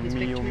works out from his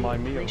Mio, victory My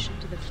in Mio. relation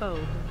to the foe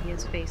whom he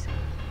is facing.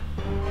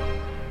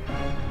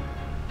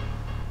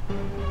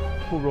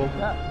 Who wrote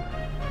that?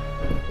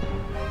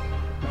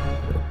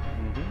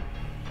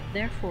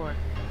 Therefore,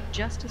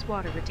 just as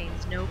water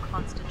retains no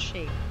constant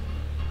shape,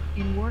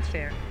 in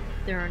warfare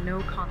there are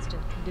no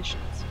constant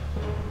conditions.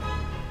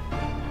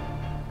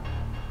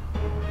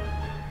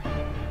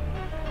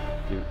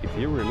 If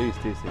you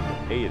released this in the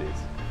 80s,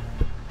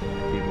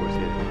 people were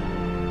sitting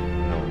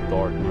in a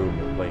dark room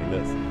and playing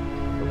this,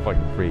 they'll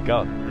fucking freak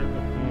out.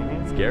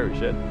 Scary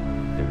shit.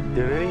 A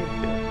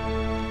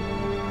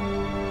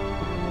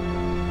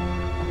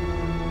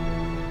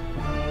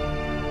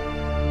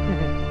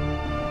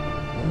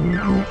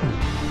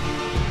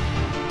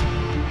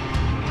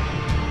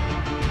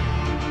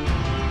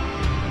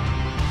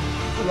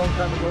long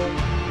time ago,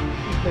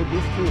 we played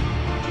this too.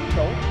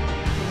 No,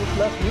 it was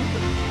last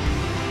winter.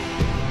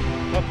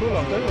 Not too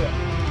long ago. Yeah.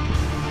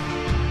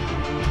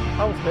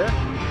 I was there.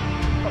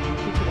 Fucking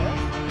kicking ass.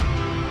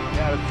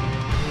 Yeah, it's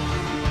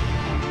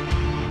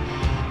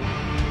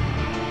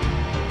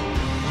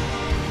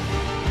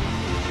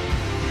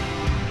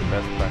The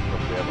best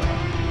backup we ever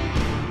had.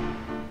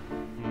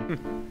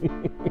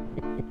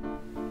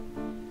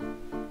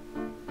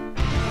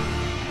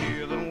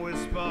 Hear them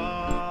whisper,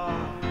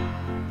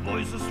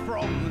 voices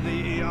from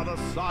the other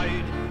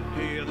side.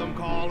 Hear them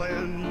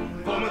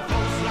calling, for with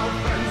those now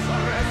friends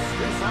are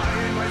resting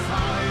side by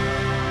side.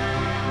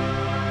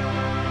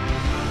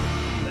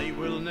 They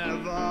will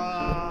never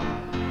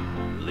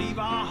leave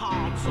our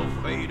hearts or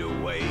fade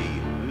away,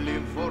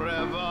 live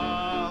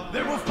forever.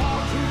 They were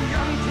far too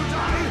young to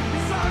die in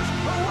such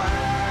a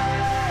way.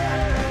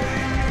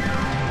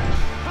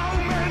 How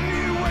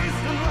many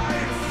wasted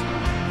lives,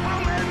 how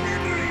many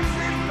dreams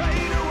did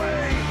fade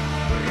away,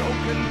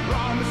 broken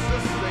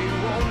promises they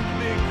won't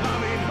be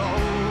coming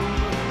home.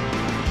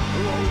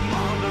 Oh,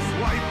 mothers,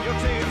 wipe your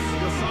tears,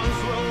 your sons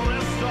will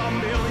rest a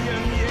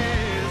million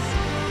years.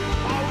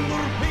 Found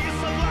their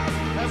peace at last,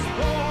 as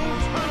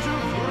both unto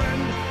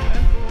friend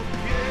and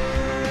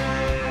forget.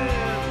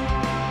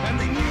 And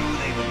they knew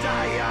they would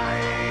die.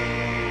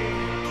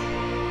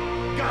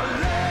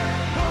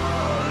 Gallipoli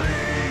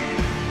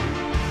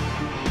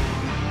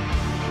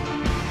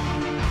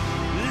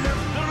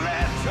left their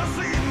letters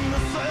in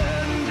the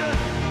sand.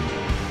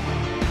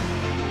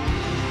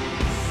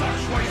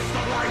 Such waste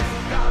of life,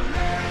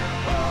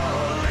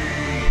 Gallipoli.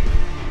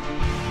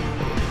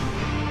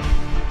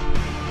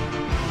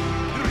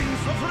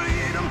 Dreams of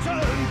freedom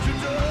turned to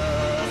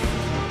dust.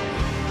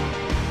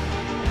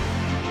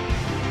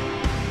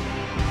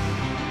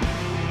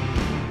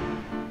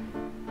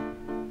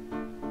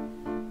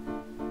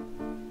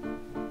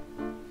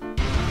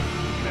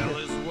 Hell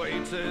is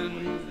waiting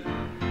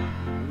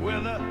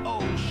where the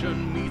ocean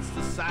meets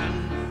the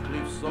sand,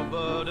 cliffs of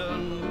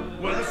burden,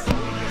 where the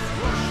soldiers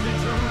rushed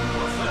into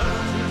a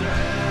certain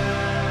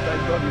death.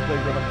 Thank God you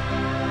played that.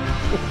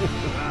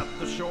 At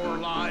the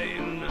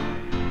shoreline,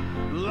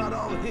 blood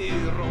of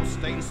heroes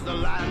stains the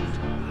land.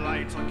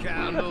 Light a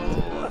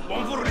candle,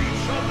 one for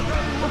each of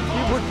them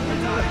who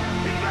die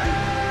in vain.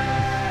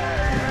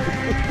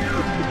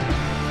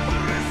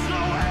 There is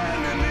no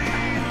enemy,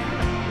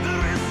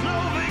 there is no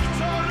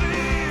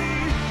victory.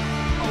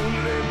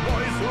 Only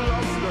boys who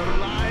lost their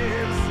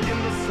lives in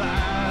the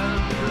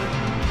sand.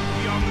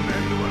 Young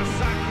men were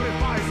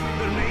sacrificed,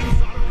 their names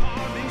are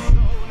carved in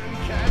stone and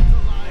kept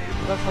alive.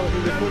 That's how he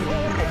recorded it.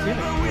 I've seen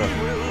it.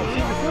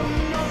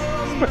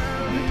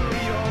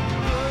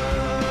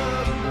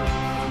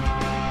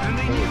 And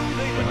they knew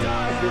they would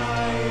die.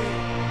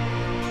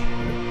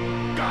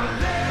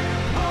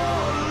 Gallipoli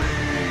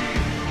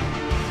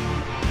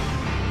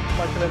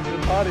Michael and the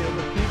body on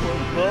the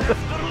keyboard, bro.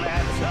 left their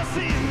letters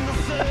in the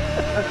sand.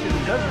 That should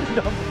have never been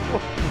done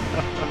before.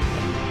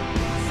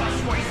 Such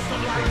waste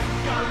of life,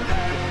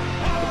 Gallipoli.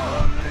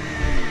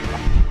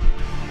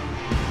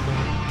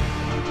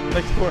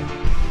 Next door.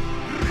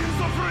 Dreams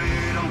of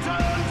freedom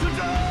turn to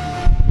dust.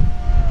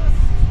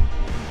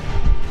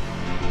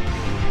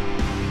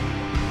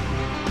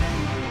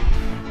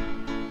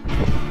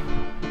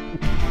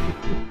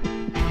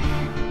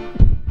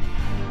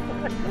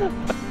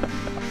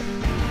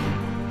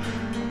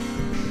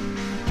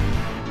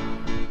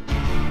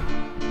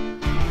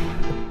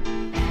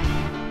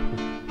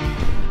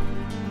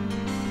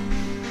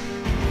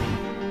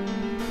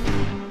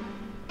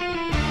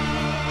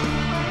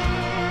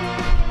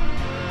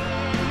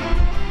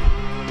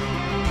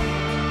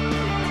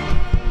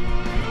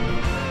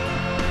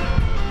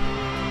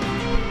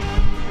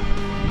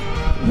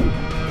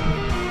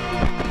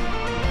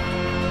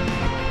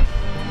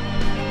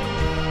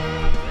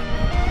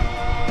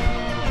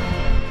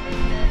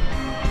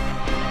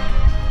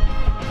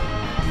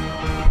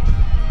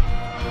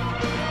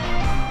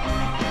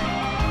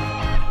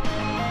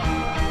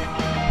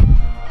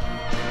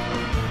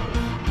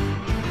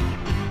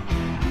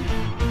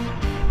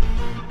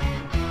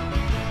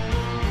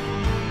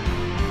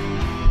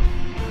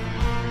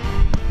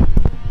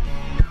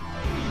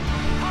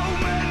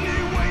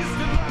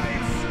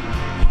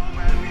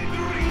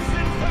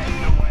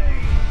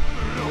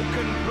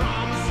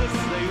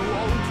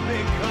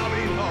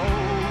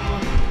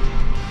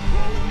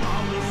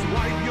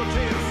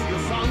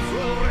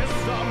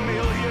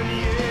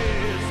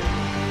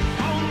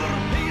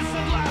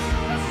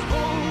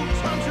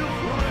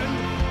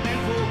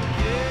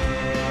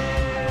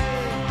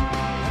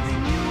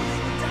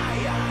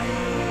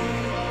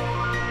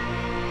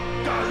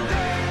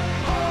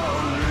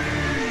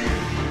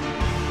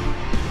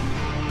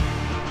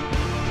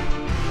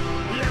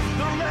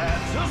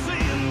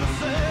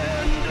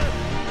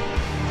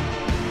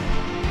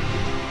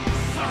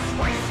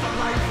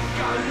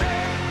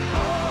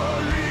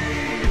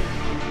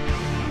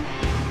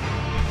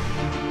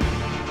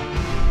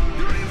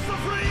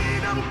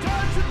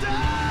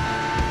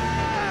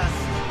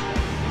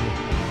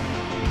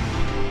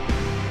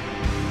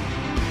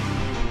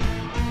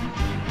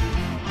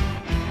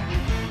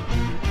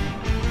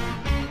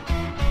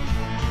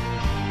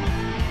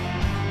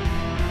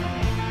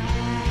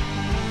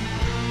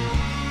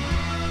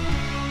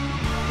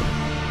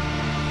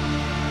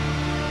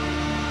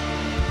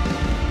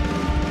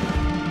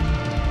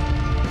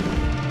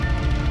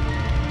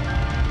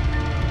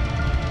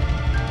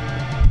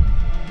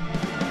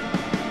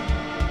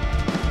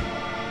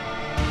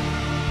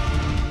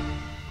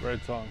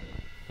 great song.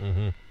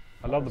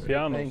 I love the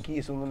pianos. Playing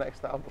keys on the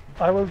next album.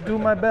 I will do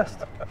my best.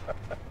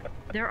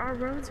 There are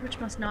roads which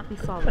must not be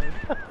followed,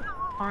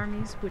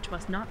 armies which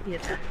must not be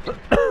attacked,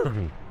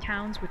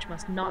 towns which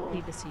must not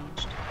be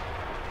besieged,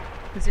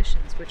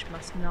 positions which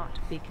must not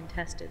be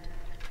contested.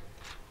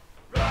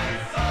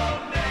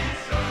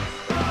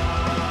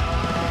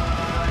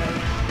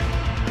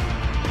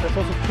 There's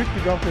also tricky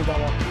drum fill that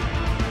one.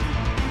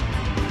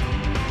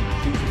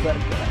 He's a bad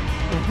guy.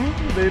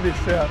 Det är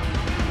det, ja.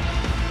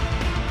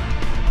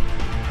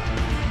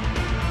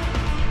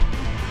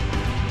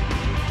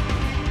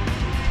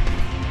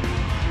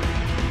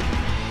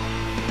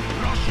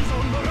 Russians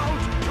on the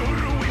road to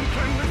ruin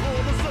Kremlin for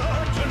the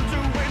surgeon to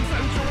win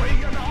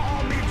Centurion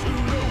army to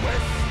the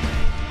west.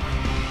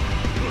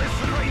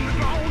 Blizzard the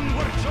ground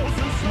were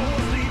chosen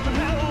souls, deep in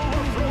hell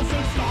were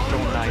frozen stars.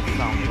 Don't like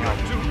sounding out.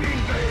 To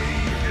invade.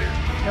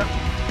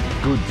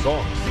 Good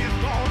songs. The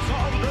thoughts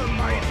of the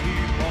mighty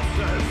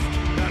possessed,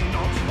 and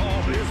not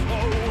of his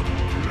foe.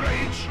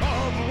 Rage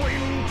of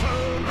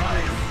winter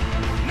rise,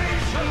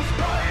 nation's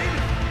pride.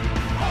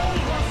 All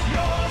was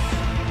yours,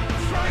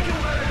 strike it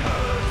where it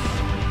hurts.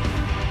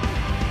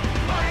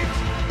 Fight,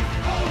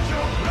 hold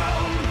your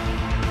ground.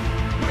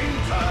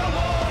 Winter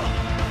war,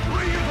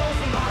 reverse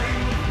the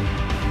line.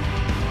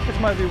 This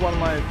might be one of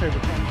my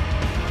favorite songs.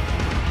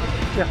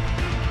 Yeah.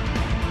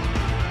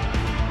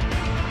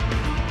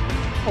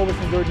 Always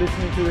enjoyed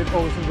listening to it,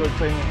 always enjoyed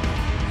playing it.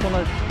 So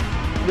nice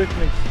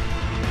rhythmics.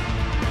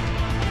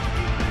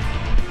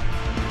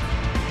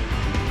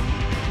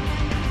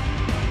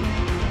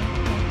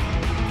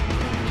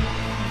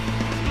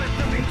 Split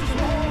them into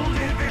small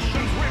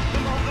divisions, whip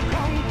them on the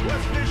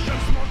conquest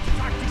missions, smart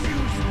tactics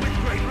used with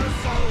great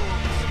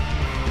results.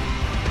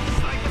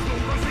 Snipers no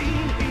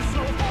seen in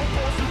snowfall,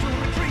 forced to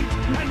retreat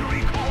and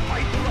recall,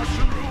 fight the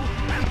Russian rule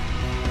and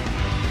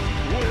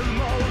with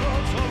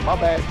Molotov My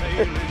bad. in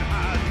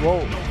hand, Whoa.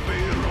 no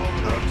fear of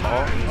the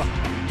tanks.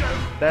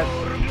 That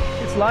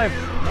It's live.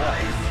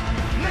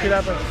 Shit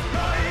happens.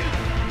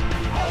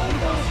 All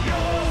was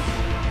yours,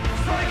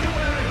 strike it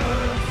where it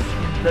hurts.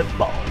 The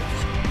balls.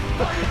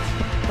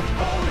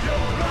 Hold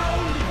your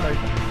ground.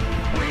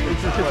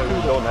 It's just why we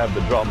don't have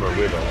the drummer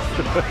with us.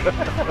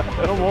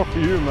 No more for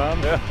you, man.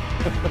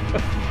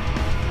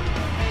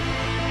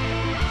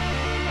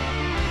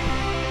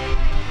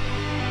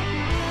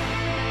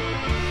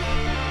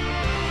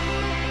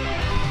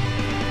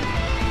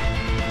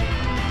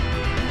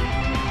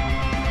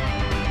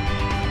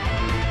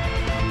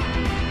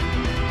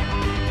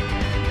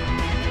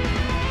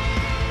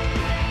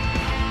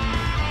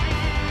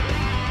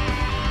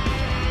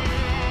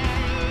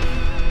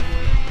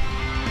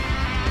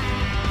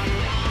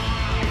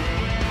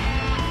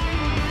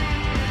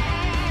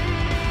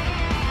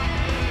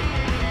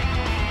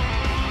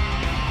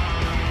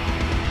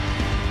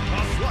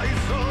 A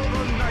slice of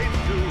a knife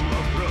to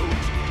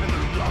approach, and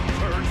the blood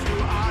turns to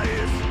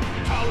ice.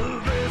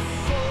 Talvis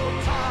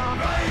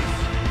rise,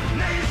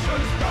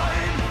 nation's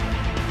pride.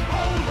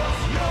 All was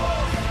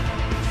yours,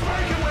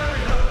 strike it where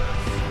it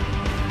hurts.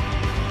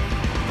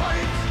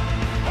 Fight,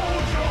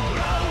 hold your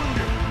ground.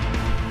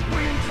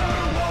 Winter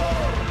war,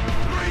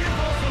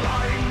 reinforce the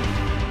line.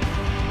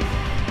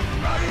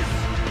 Rise,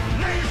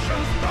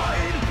 nation's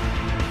pride.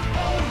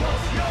 All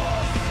was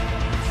yours,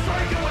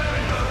 strike it where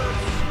it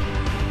hurts.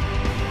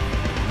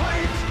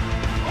 Fight,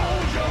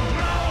 hold your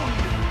ground.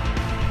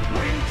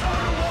 Winter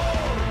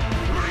war,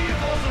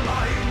 reinforce the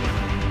line.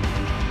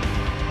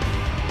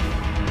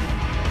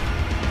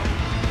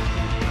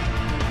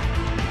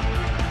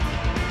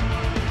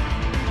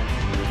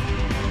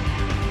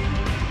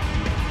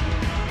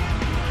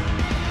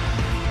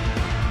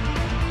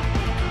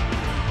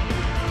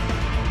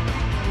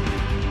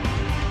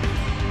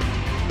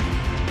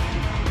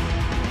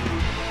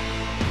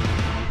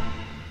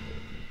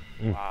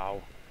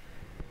 wow.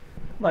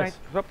 Nice.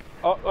 Right.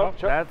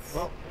 That's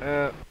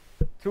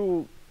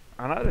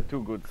another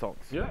two good songs.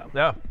 Yeah.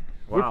 Yeah.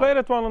 We Wow. played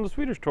that one on the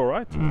Swedish tour,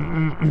 right?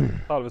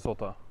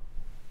 Talvisota.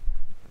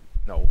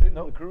 No.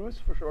 No, the cruise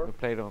for sure. We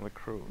played on the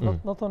crew.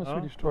 Not on the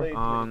Swedish tour.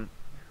 Played-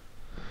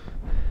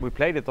 We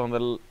played it on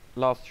the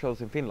last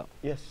shows in Finland,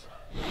 Yes.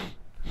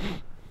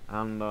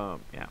 and yeah.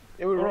 Yeah,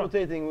 we were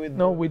rotating with.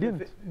 No, we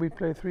didn't. We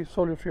played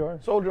Soldier of 3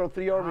 Armies. Soldier of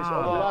 3 Armies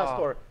on the last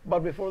tour.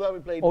 But before that we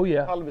played Oh,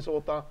 yeah.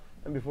 Talvisota,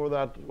 and before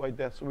that White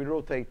Death. So we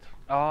rotate.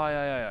 Ah,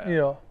 yeah.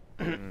 Yeah.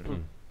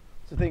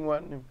 It's the thing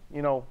when,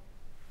 you know,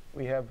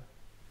 we have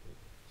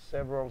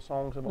several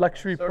songs about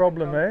Luxury certain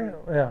problem, eh?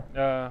 country.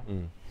 Yeah.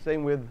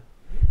 Same with,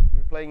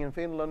 we're playing in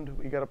Finland,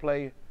 we gotta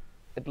play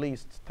at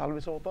least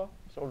Talvisota,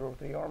 Soldier of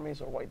 3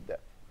 Armies, or White Death.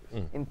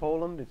 In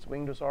Poland, it's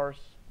Winged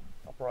Hussars,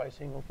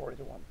 Uprising, or 40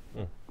 to 1.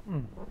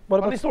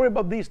 What Funny about story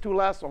about these two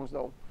last songs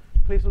though,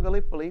 Cliffs of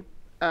Gallipoli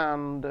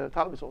and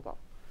Talvisota.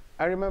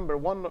 I remember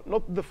one,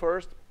 not the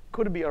first,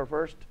 could be our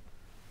first,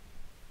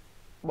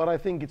 but I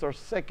think it's our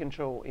second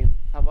show in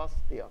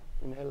Tavastia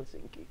in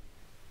Helsinki.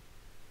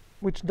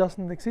 which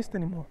doesn't exist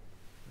anymore,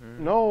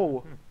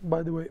 No,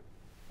 by the way?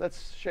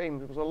 that's a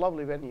shame. It was a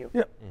lovely venue.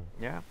 Yeah.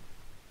 Yeah.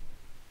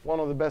 One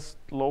of the best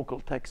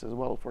local techs as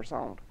well for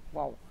sound.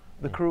 Wow.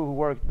 the crew who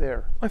worked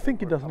there. I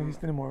think it doesn't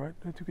exist anymore, right?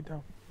 They took it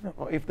down. No.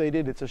 Well, if they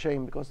did, it's a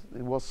shame because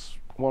it was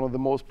one of the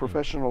most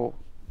professional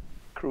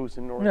crews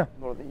in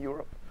Northern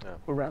Europe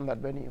who ran that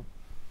venue.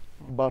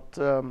 But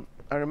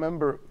I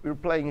remember we were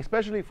playing,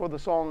 especially for the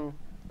song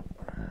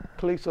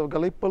Cliffs of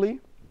Gallipoli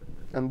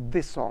and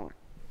this song.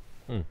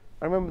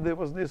 I remember there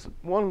was this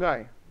one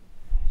guy,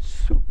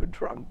 super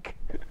drunk,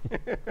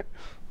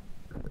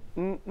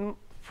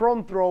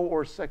 front row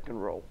or second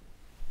row,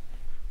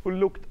 who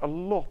looked a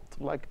lot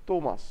like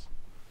Thomas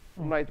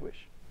from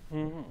Nightwish.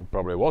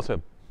 Probably was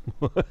him.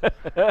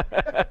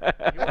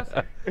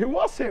 It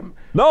was him.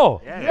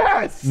 No.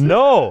 Yes.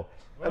 No.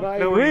 And I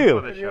Real.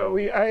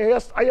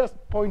 I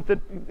just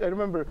pointed. I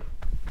remember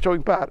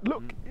showing Pat.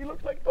 Look, he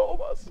looks like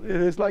Thomas.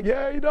 It's like,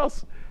 yeah, he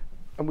does.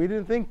 And we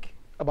didn't think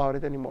about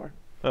it anymore.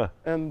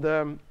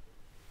 And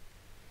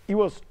he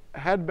was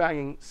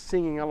headbanging,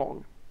 singing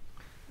along.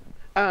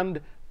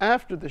 And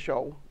after the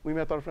show, we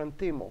met our friend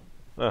Timo,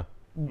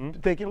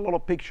 taking a lot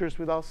of pictures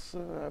with us,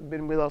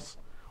 been with us.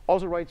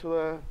 Also writes for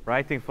the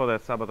Writing for the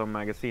Sabaton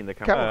magazine, the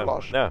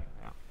Camouflage. Yeah.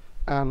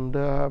 And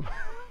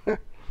hey,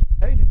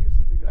 did you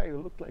see the guy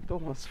who looked like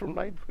Thomas from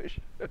Nightwish?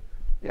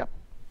 Yeah,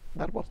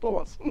 that was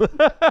Thomas.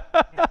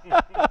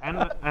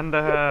 and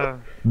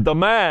The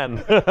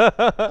man.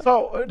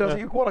 So does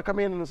he want to come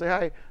in and say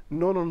hi?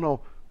 No.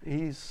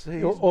 He's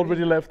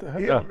Already left.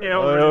 Already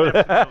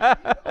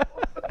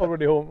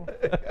home.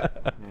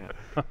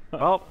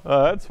 well,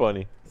 That's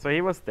funny. so he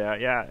was there.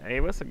 Yeah,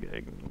 it was a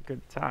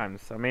good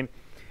times. I mean,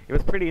 it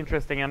was pretty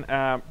interesting, and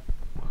I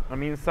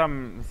mean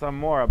some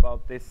more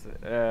about this,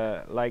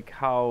 like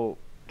how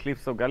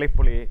Cliffs of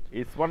Gallipoli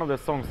is one of the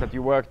songs that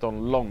you worked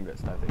on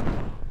longest, I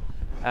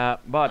think.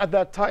 But at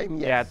that time,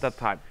 yes. yeah, at that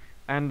time,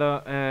 and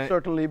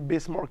Certainly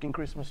Bismarck and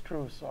Christmas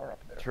Truce are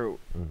up there. true.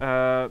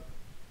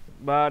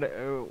 But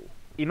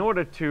in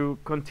order to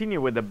continue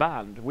with the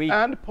band, we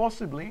And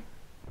possibly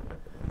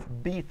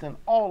beaten,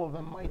 all of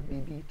them might be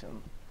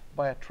beaten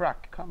by a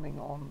track coming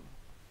on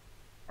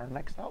our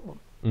next album.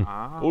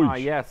 Oy.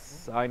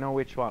 yes, I know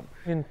which one.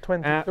 In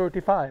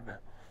 2035.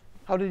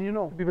 How did you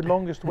know? Be the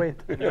longest wait.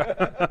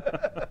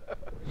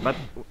 But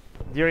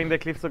during the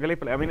Cliffs of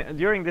Gallipoli, I mean,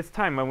 during this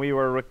time when we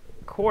were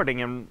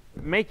recording and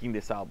making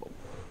this album,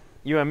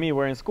 you and me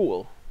were in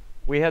school.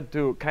 We had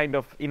to kind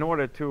of, in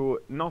order to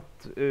not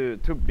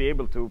to be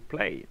able to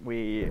play,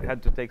 we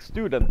had to take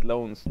student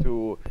loans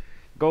to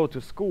go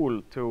to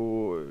school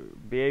to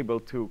be able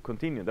to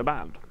continue the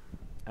band,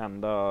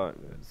 and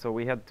so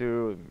we had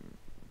to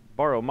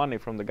borrow money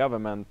from the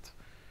government,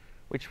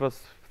 which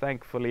was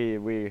thankfully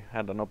we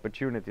had an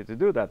opportunity to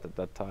do that at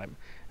that time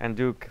and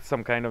do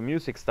some kind of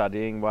music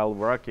studying while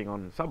working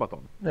on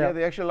Sabaton. Yeah,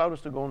 they actually allowed us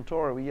to go on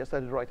tour. We just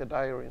had to write a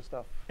diary and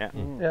stuff. Yeah,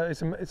 Yeah,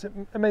 it's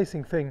an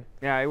amazing thing.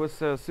 yeah, it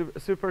was a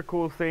super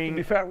cool To be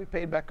thing. fair, we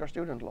paid back our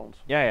student loans.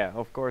 Yeah,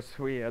 of course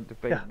we had to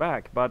pay Yeah. it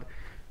back, but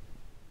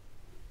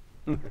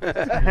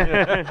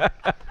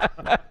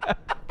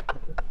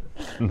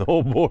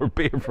No more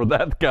beer for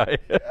that guy.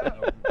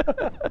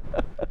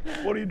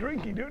 What are you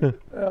drinking, dude?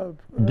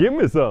 Give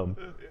me some.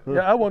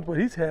 Yeah, I want what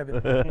he's having.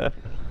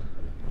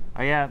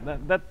 yeah,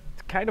 that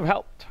kind of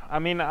helped. I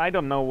mean, I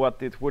don't know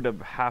what it would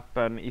have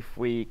happened if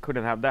we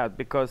couldn't have that,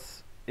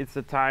 because it's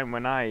a time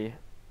when I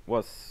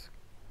was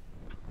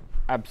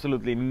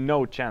absolutely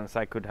no chance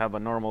I could have a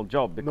normal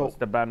job, because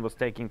the band was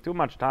taking too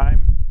much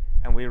time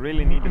and we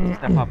really needed to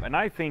step up. And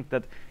I think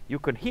that you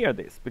could hear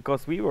this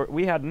because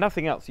we had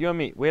nothing else. You and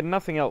me, we had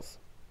nothing else.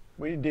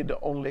 We did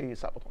only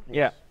Sabaton.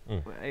 Yeah,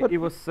 But it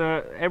was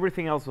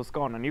everything else was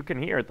gone, and you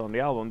can hear it on the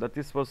album that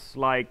this was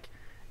like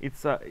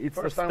it's a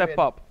First time we step had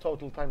up.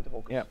 Total time to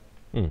focus.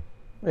 Yeah.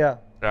 Yeah.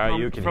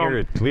 You can hear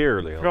it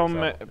clearly. on From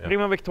the album, yeah.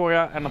 Prima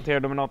Victoria and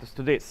Atea Dominatus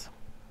to this.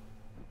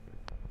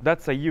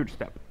 That's a huge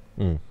step.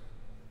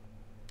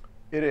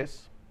 It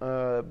is.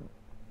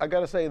 I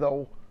gotta say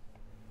though,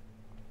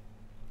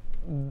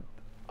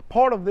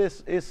 part of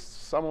this is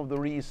some of the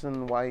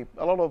reason why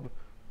a lot of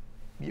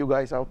you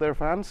guys out there,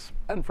 fans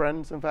and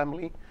friends and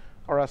family,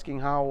 are asking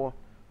how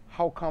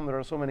come there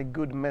are so many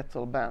good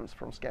metal bands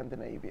from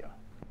Scandinavia.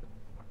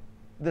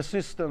 The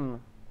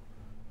system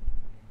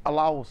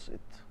allows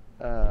it.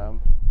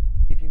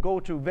 If you go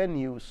to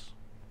venues,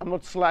 I'm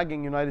not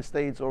slagging United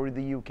States or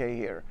the UK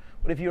here,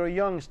 but if you're a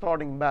young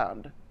starting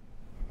band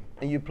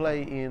and you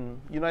play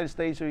in United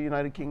States or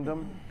United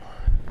Kingdom,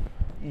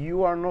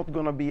 you are not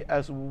going to be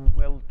as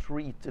well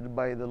treated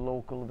by the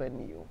local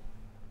venue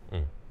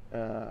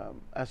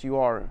as you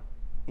are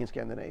in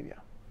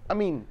Scandinavia. I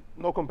mean,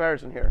 no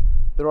comparison here.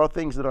 There are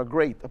things that are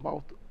great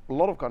about a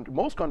lot of countries,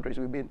 most countries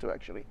we've been to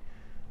actually.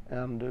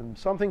 And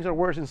some things are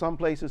worse in some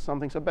places, some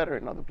things are better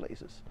in other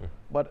places.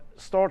 But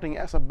starting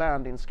as a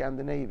band in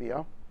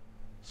Scandinavia,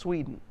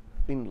 Sweden,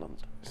 Finland,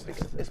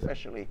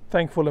 especially,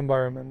 Thankful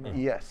environment.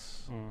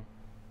 yes.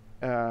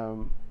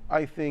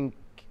 I think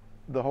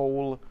the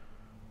whole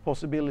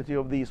possibility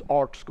of these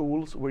art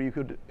schools where you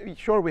could,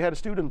 sure we had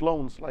student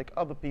loans like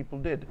other people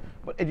did,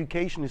 but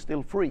education is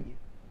still free.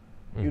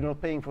 You're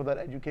not paying for that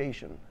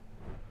education.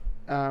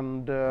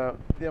 And the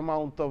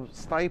amount of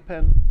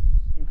stipend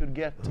you could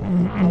get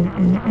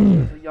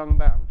as a young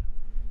band.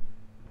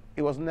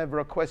 It was never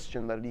a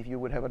question that if you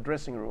would have a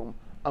dressing room,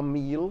 a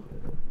meal,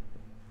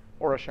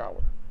 or a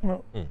shower.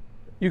 No.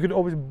 You could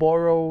always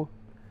borrow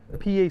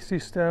PA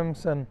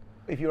systems and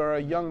If you are a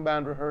young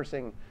band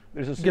rehearsing,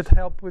 there's a get system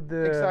help with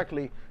the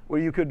exactly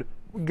where you could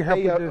get help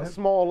pay with a the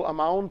small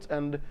amount,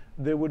 and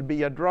there would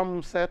be a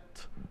drum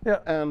set yeah.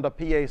 and a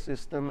PA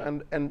system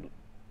and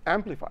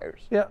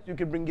amplifiers. Yeah. You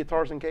could bring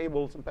guitars and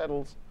cables and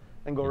pedals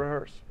and go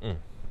rehearse.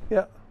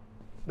 Yeah.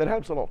 That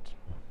helps a lot.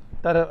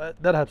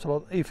 That helps a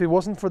lot. If it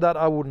wasn't for that,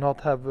 I would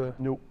not have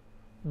No.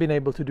 been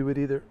able to do it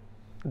either.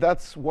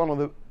 That's one of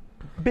the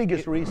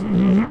biggest reasons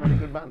for so many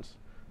good bands.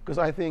 Because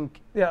I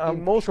think Yeah,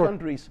 in most sure.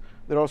 countries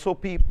there are so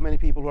many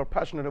people who are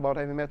passionate about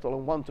heavy metal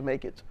and want to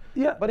make it.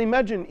 Yeah. But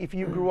imagine if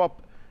you grew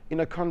up in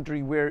a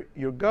country where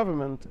your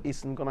government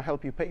isn't going to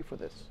help you pay for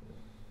this.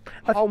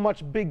 How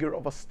much bigger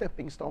of a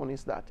stepping stone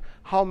is that?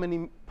 How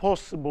many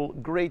possible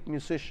great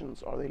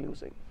musicians are they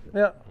losing?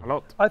 Yeah. A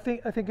lot. I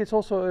think it's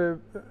also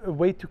a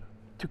way to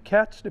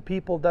catch the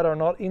people that are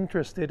not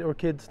interested, or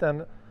kids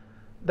then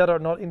that are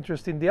not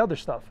interested in the other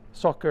stuff.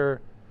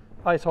 Soccer,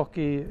 ice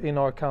hockey in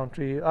our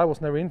country. I was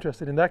never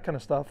interested in that kind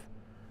of stuff.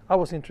 I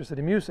was interested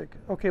in music.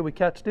 Okay, we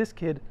catch this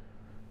kid.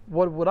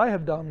 What would I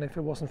have done if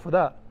it wasn't for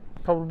that?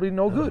 Probably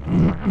no good.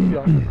 to be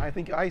honest. I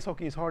think ice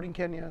hockey is hard in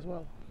Kenya as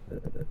well.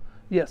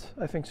 Yes,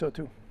 I think so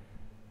too.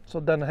 So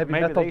then heavy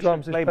Maybe metal they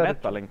drums should is play better.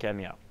 metal in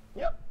Kenya.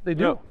 Yeah. They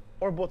do. Yeah.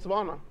 Or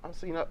Botswana. I've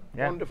seen a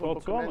Yeah, wonderful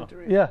Botswana.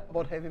 documentary Yeah.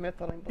 about heavy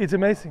metal in Botswana. It's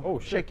amazing. Oh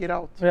shit. Check it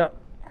out. Yeah.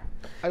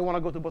 I want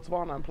to go to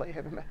Botswana and play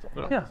heavy metal.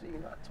 Yeah. After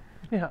seeing that.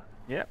 Yeah.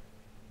 Yeah.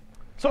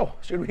 So,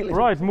 should we listen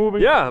Right, to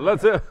moving. Yeah,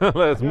 let's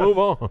move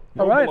on.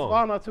 All right.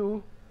 Botswana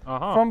to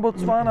Uh-huh. From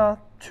Botswana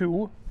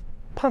to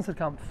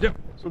Panzerkampf.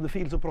 so the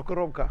fields of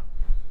Prokhorovka?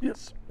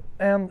 Yes.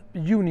 And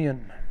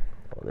Union.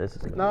 Oh, this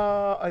is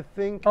No, I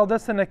think. Oh,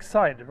 that's the next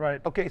side,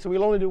 right? Okay, so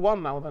we'll only do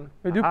one now then.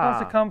 We do Aha.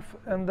 Panzerkampf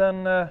and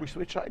then We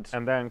switch sides.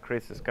 And then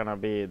Chris is gonna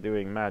be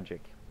doing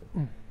magic.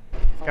 He's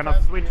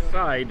gonna switch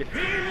side.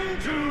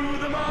 Into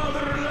the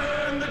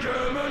motherland, the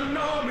German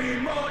army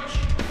march.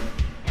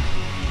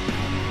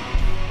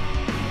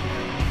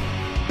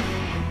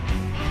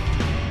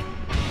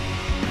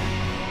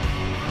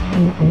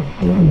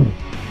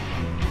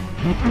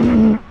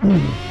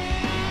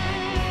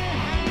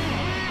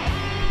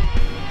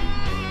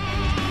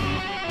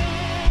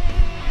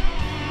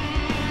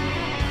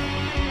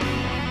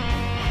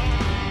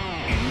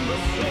 In the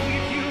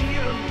Soviet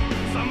Union,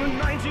 summer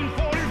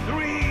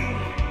 1943,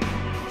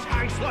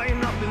 tanks line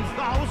up in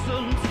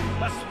thousands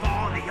as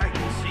far the eye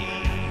can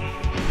see.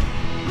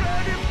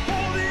 Ready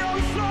for the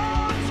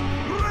onslaught,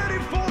 ready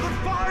for the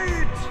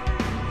fight,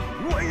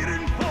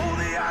 waiting for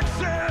the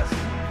access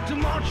to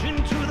march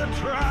into the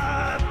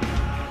trap.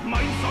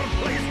 Minds are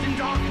placed in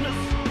darkness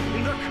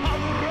in the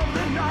cover of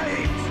the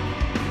night,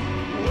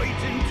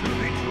 waiting to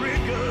be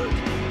triggered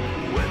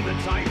when the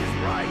time is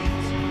right.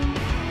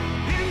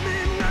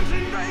 Imminent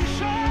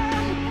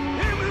invasion,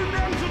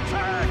 imminent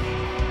attack.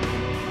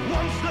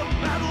 Once the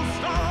battle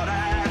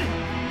started,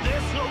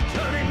 there's no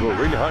turning Go back.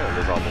 really high on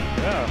this album.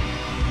 Yeah.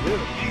 The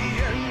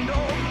end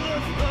of the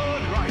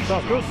Third Reich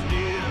Sounds good. is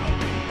near.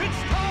 Its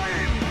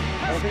time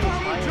has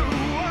come to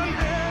an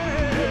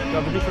end. you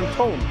have a different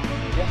tone.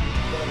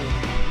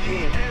 The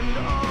end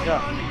of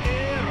an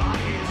era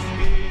is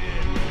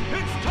here.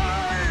 It's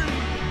time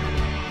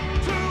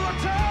to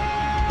attack.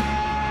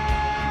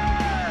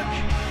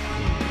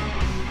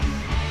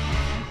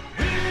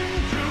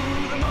 Into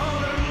the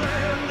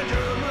motherland, the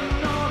German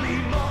army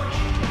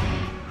marched.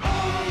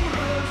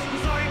 Comrades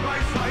side by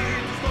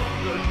side to stop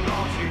the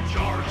Nazi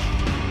charge.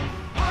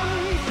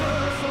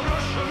 Panzers on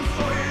Russian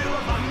soil,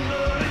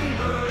 thunder in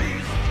the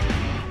east.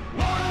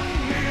 1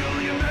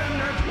 million men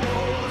at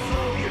war, the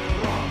Soviet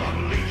wrath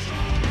unleashed.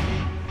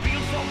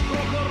 Fields of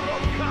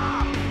Prokhorovka,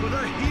 where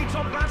the heat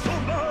of battle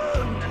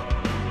burned,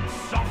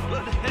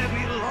 suffered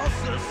heavy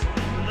losses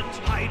when the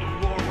tide of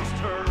war was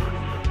turned.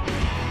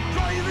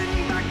 Driving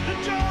back the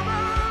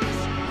Germans,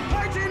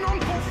 fighting on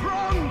four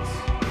fronts,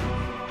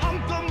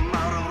 hunt them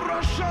out of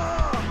Russia,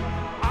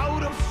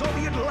 out of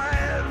Soviet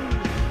land.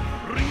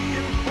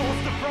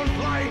 Reinforce the front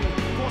line,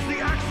 force the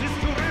Axis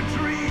to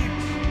retreat,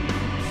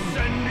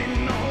 sending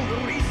all the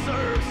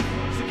reserves,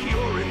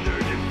 securing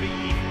their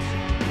defeat.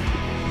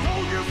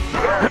 Soldiers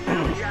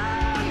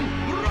again,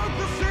 broke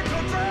the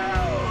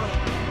citadel,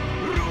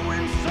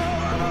 ruins of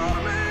an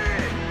army,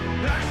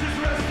 Axis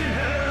rest in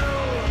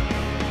hell.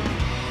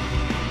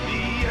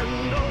 The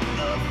end of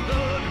the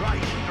Third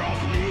Reich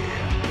draws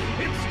near.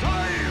 Its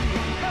time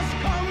has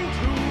come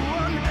to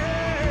an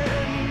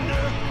end.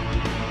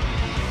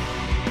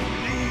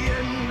 The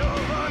end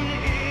of an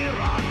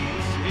era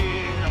is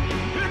here.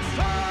 It's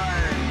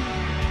time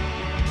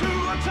to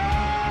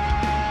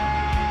attack.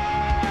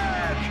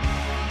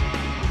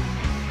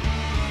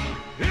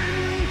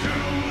 Into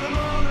the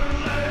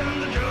motherland,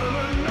 the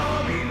German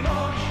army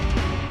marched.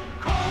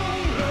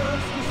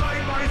 Comrades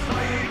side by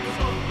side to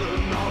stop the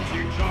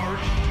Nazi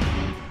charge.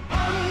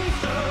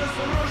 Panzers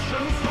on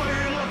Russian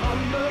soil,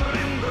 thunder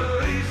in the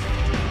east.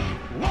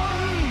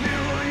 1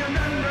 million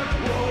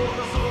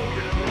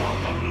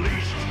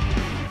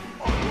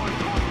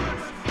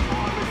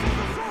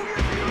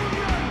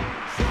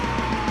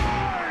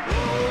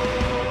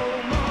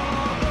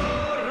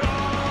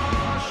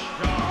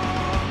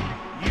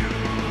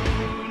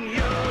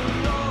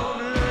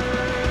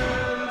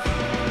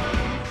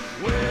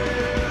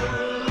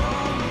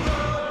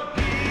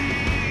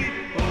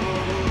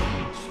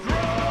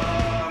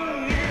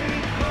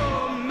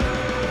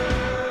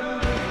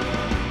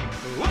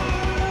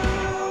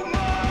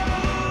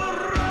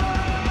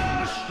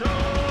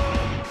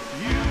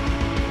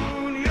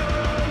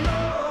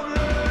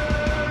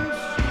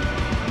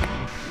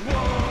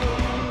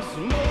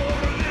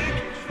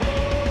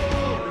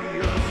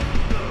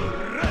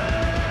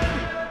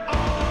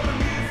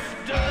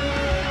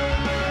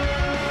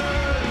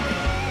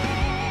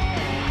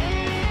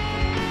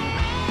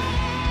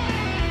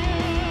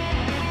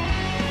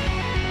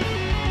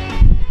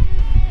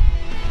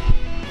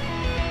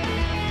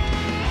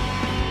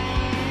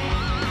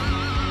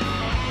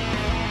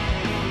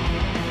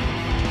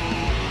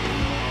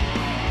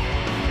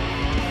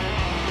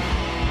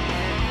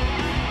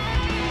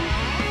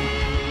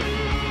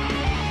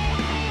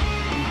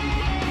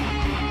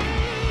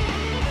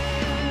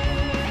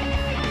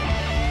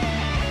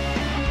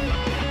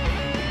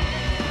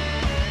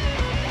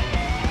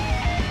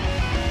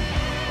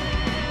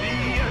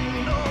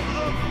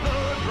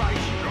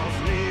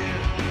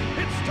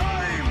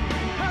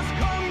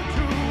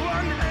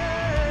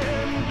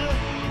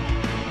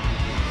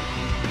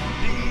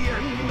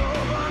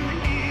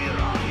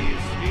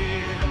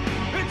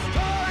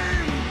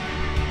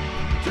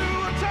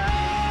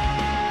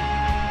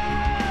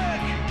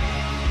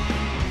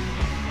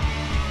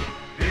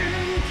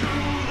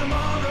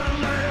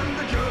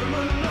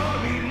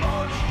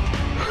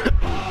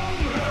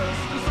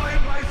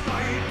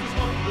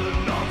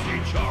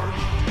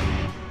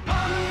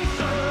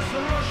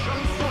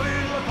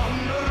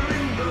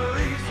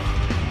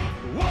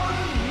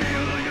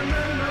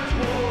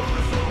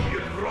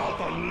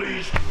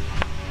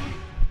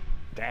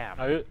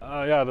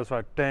Yeah, that's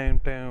right. Down,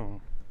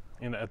 down,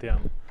 at the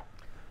end.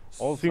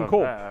 Also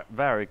Syncope.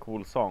 very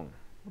cool song.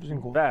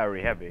 Syncope.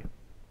 Very heavy.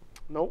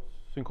 No,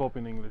 Syncope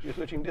in English. you're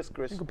switching disc,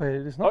 Chris.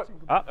 Syncopated. It's not.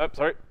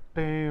 Sorry.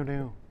 Down,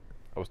 down.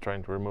 I was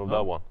trying to remove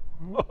that one.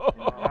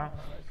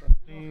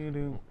 Down,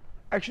 down.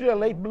 Actually, a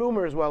late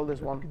bloomer as well.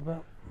 This one.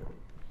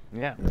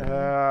 Yeah.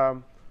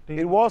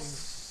 It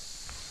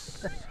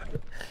was.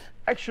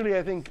 Actually,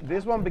 I think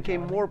this one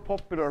became more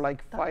popular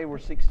like 5 or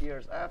 6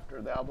 years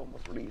after the album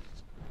was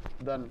released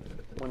than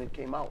when it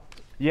came out.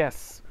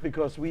 Yes.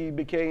 Because we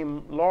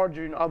became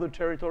larger in other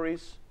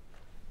territories,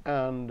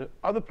 and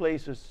other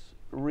places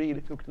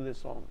really took to this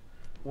song,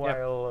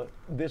 while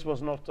this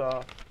was not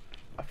a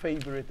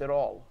favorite at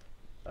all,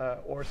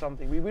 or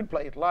something. We would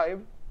play it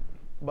live,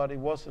 but it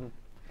wasn't,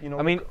 you know,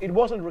 I mean, it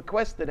wasn't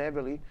requested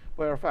heavily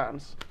by our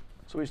fans,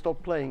 so we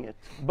stopped playing it.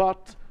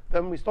 But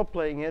then we stopped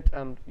playing it,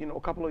 and you know,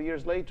 a couple of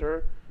years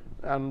later,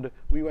 and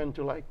we went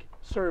to like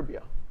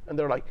Serbia, and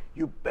they're like,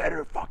 "You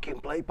better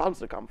fucking play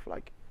Panzerkampf!"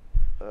 Like,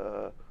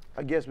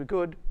 I guess we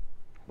could,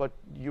 but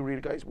you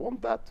really guys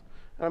want that?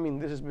 I mean,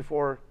 this is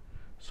before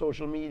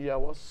social media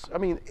was, I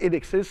mean, it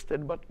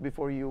existed, but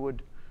before you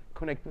would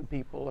connect with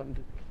people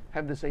and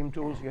have the same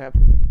tools you have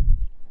today.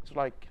 It's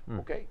like,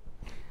 okay.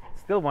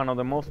 Still one of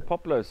the most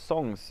popular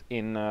songs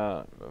in,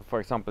 for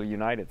example,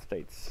 United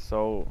States.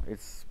 So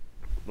it's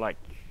like,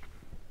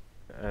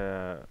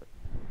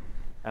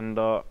 and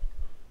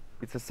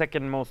it's the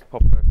second most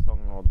popular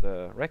song of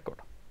the record.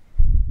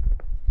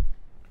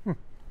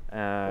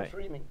 For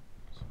streaming.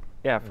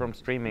 Yeah, from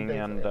streaming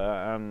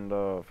Data, and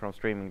from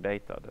streaming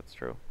data. That's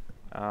true.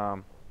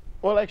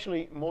 Well,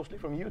 actually, mostly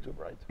from YouTube,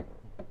 right?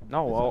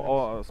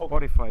 No, It's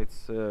Spotify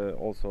it's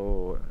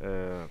also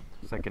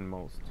second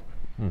most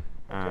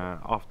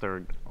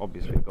after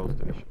obviously Ghost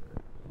Division.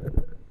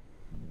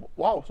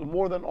 Wow, so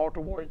more than Art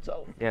of War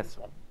itself. Yes. This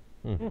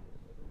one.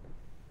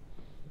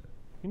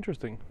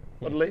 Interesting.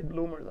 But late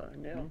bloomer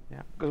then, yeah.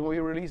 Yeah. Because when we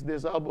released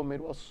this album,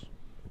 it was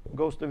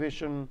Ghost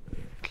Division.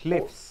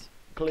 Cliffs.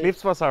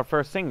 Cliffs was our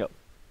first single.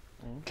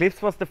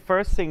 Cliffs was the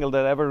first single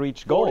that ever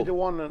reached gold.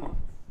 41 and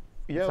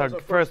yeah, It's it our was our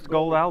first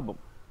gold album.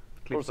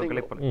 Or Cliffs of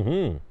single. Gallipoli.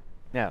 Mm-hmm.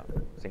 Yeah,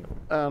 single.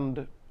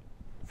 And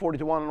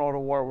 41 and Art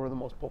of War were the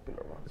most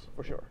popular ones,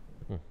 for sure.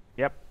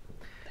 Yep.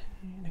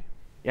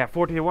 Yeah,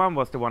 41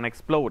 was the one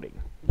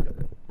exploding.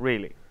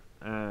 Really.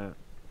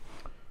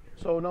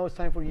 So now it's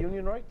time for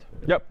Union, right?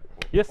 Yep.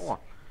 Yes. Oh.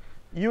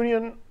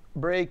 Union,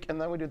 break,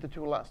 and then we do the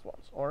 2 last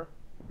ones. Or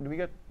do we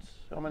get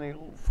how many?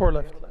 4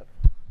 left.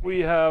 We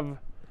have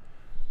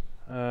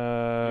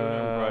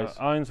Prize.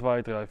 Eins,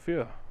 zwei, drei,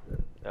 vier.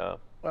 Yeah.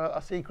 Well,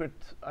 a secret,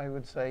 I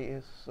would say,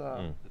 is.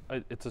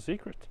 It's a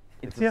secret.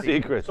 It's Yeah. a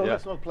secret. Secret. So yeah.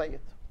 let's not play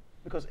it,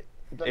 because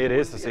doesn't It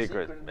is really a be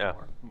secret. Yeah.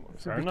 anymore.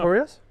 Is it Fair enough.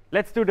 victorious?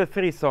 Let's do the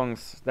 3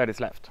 songs that is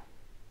left.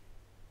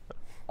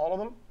 All of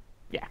them?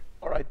 Yeah.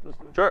 All right, let's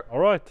do it. Sure. All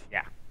right.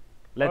 Yeah.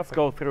 Let's Perfect.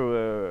 go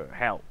through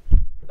hell.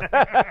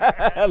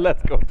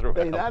 Let's go through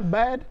They it. that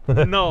bad?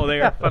 No,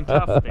 they are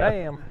fantastic.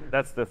 Damn.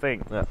 That's the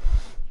thing. Yeah.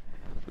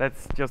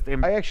 Let's just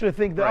I actually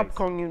think the Right.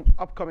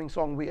 upcoming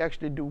song we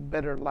actually do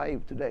better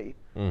live today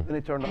than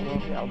it turned out on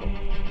the album.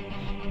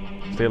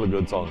 Still a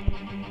good song.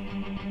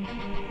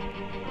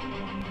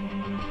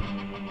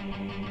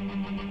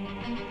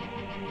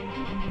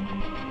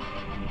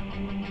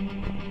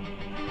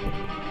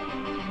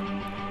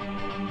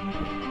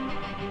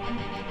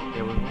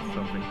 Yeah, we missed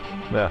something.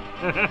 Yeah.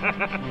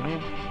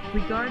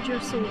 Regard your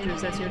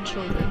soldiers as your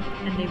children,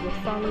 and they will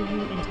follow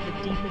you into the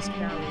deepest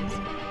valleys.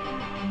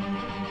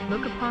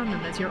 Look upon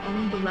them as your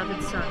own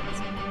beloved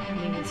sons, and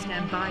they will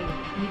stand by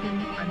you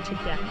even unto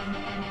death.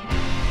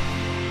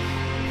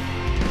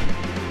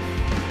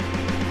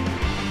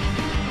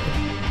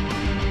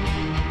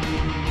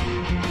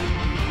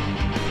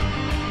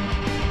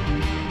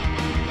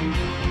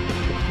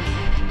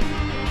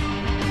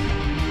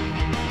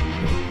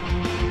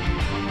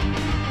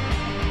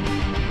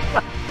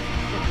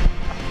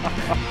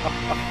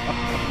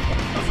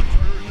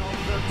 Turn on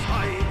the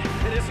tide,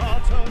 it is our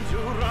turn to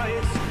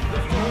rise. The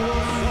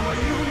force of a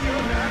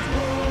union at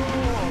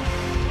war.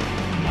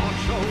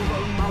 March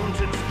over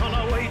mountains on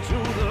our way to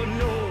the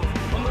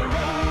north. On the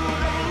road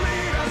that will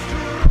lead us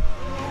to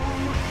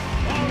Rome.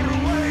 Our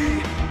way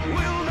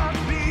will not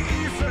be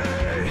easy.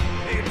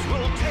 It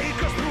will take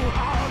us through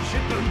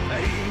hardship and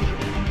pain.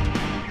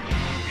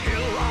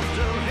 Hill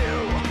after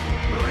hill,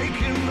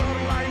 breaking the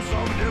lines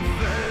of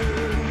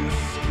defense.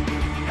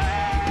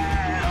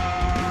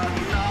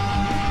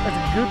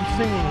 That's good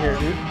singing here,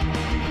 dude.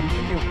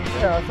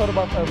 Yeah, I thought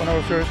about that when I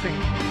was rehearsing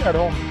at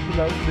home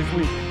this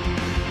week.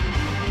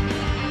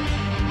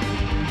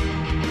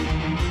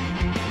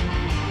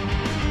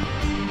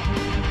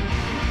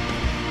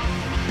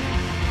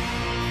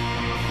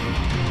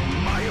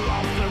 Mile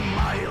after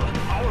mile,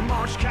 our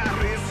march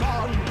carries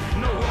on.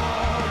 No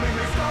army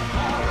may stop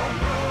our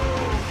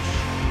approach.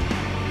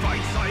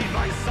 Fight side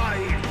by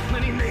side,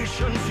 many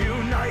nations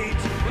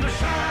unite. In the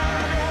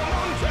shadow of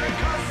Monte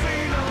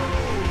Cassino,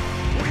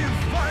 we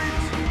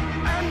fight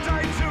and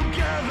die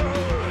together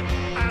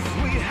as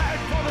we head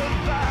for the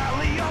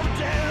valley of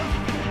death.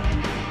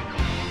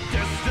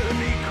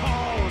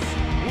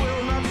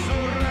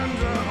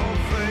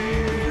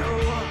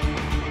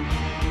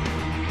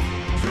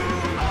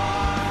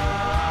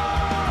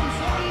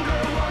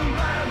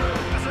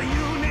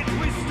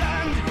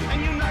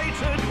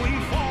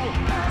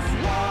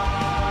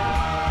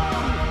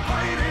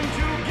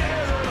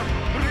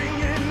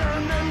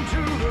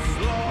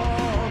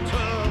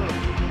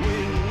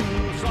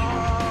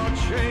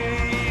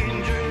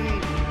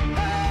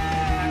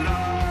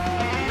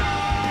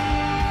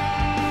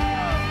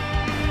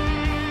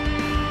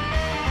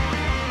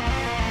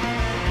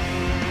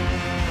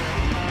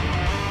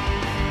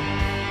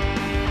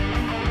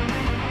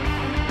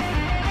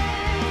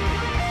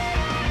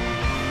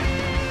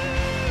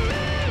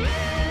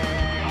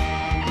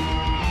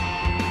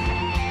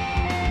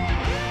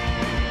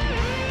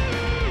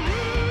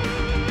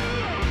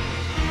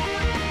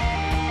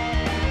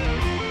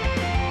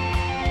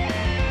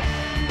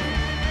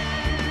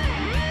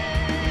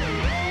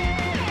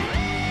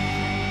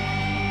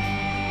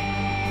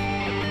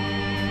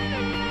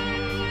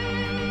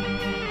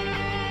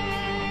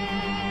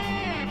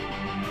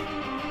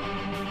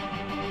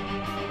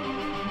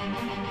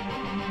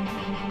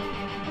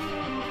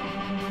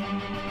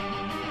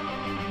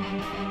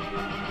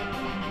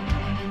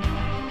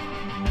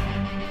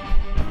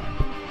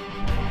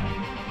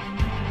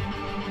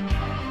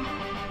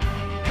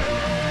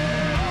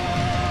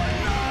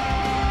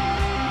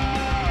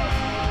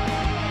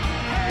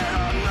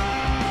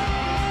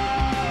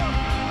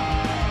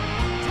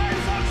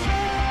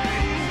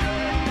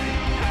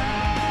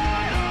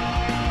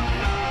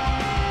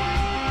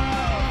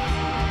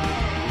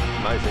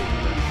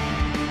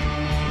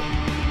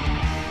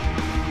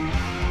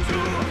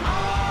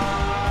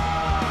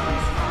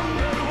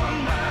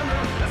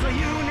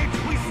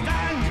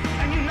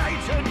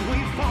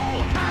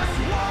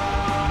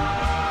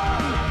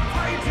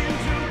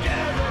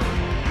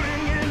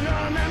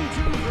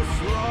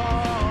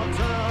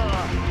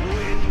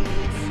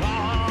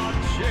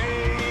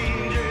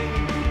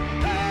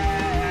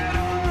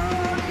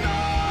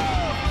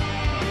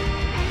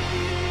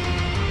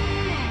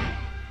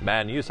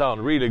 man, you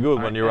sound really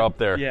good when you're up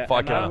there. Yeah,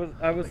 Fucking and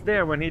I was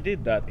there when he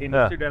did that in Yeah.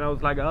 the studio, and I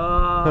was like,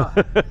 ah,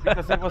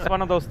 because it was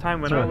one of those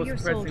times when I Throw was your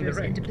pressing the soldiers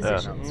rec. into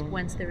positions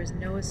whence there is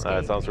no escape.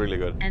 That sounds really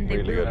good. And they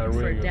Really will good. prefer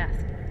really good. death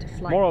to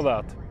flight. More of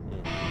that.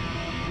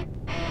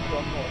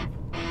 One more.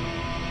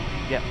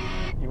 Yeah.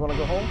 You want to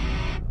go home?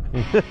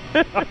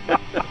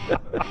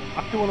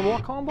 You want to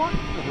walk home, boy?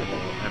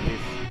 And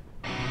he's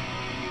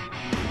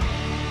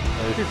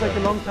Feels like a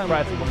long time.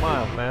 Price of a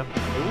mile, man.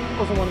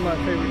 Also one of my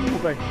favorites to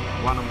play.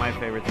 one of my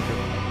favorites too.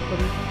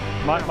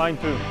 Mine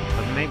too.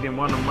 But maybe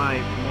one of my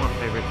more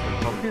favorites than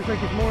Tom. Feels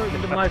like it's more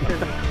than my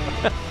favorite.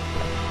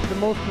 The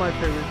most my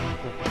favorite.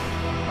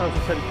 I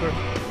also said it first.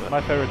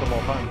 My favorite of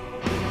all time.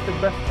 This is the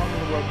best song in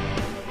the world.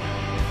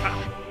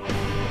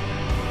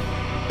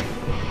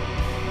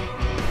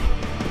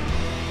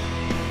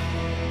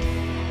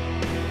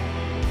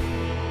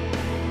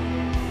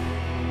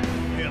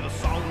 Hear the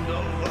sound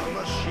of a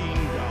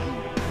machine gun.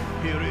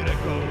 Hear it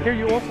echo. Here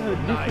you also have a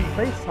different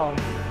bass sound.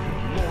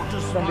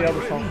 than the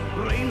other song.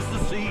 Rains the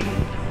sea,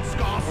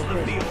 scars the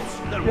fields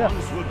that Yeah.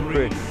 once were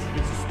green.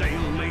 It's a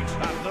stalemate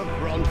at the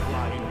front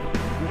line,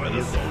 where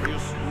the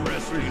soldiers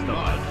rest in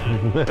mud.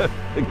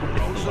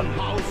 Roads and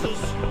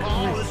houses,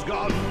 all is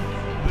gone.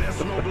 There's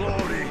no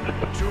glory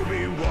to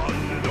be won.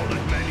 Know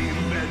that many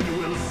men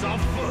will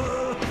suffer.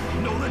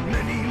 Know that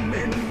many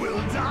men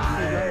will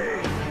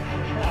die.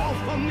 Half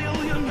a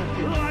million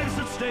lives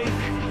at stake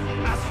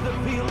as the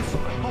fields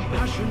of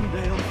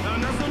Passchendaele.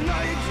 And as the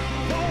night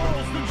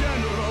falls, the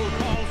general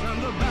calls and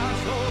the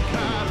battle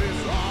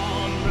carries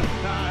on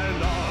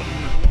and on.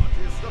 What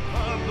is the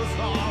purpose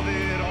of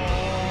it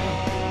all?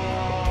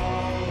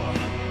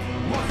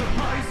 What's the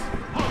price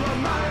of a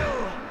mile?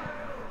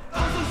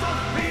 Thousands of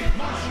feet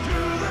march to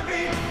the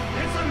beat.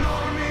 It's an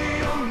army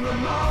on the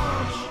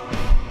march.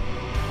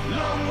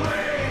 Long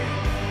way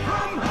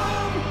from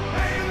home,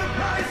 paying the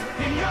price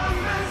in young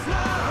men's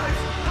lives.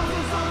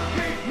 Thousands of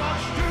feet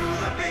march to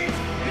the beat.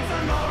 It's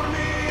an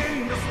army in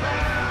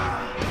despair.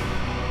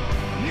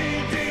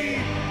 Knee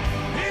deep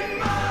in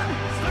mud,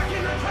 stuck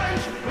in a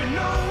trench with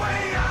no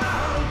way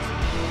out.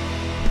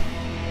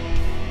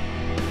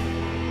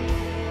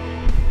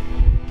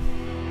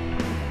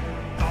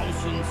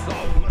 Thousands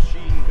of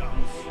machine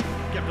guns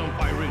kept on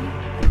firing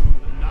through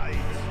the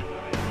night.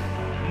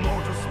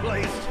 Mortars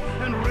placed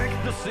and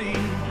wrecked the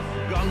scene.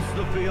 Guns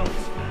the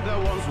fields that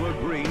once were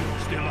green.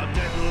 Still a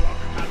deadlock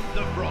at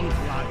the front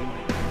line,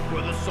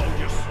 where the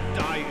soldiers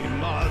die in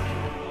mud.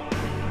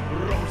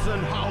 Roads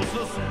and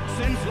houses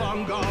since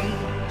long gone.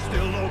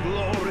 Still no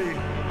glory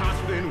has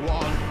been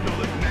won. Know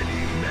that many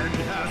men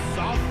have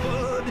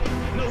suffered.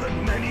 Know that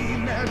many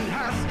men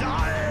has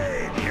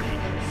died.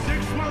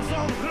 6 months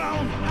of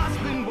ground has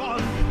been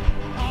won.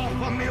 Half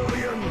a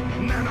million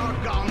men are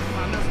gone.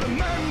 And as the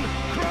men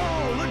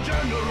crawl, the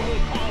general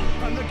call,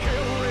 and the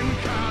killing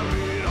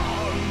carried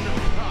on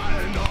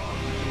and on.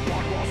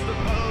 What was the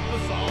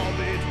purpose of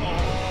it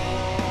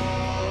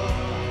all?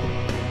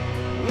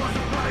 What's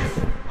the price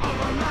of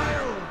a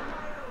mile?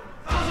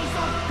 Thousands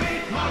of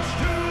feet march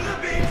to the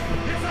beat.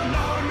 It's an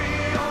army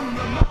on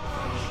the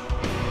march.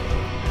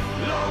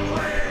 Long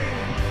way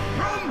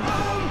from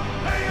home,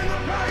 paying the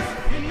price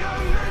in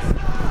young men's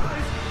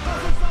lives.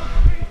 Thousands of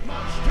feet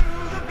march to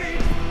the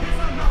beat. It's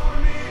an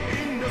army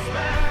in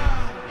despair.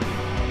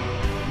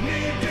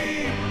 Knee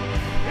deep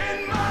in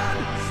mud,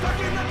 stuck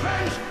in the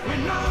trench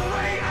with no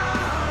way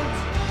out.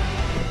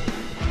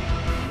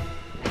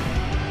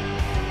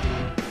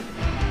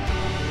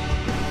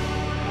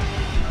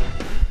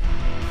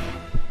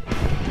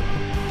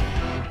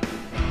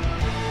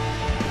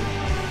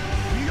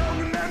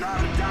 Young men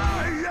are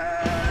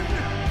dying,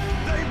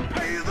 they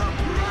pay the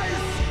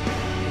price.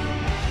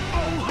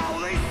 Oh, how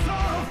they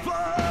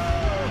suffer.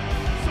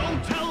 So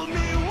tell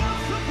me,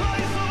 what's the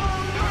price of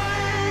a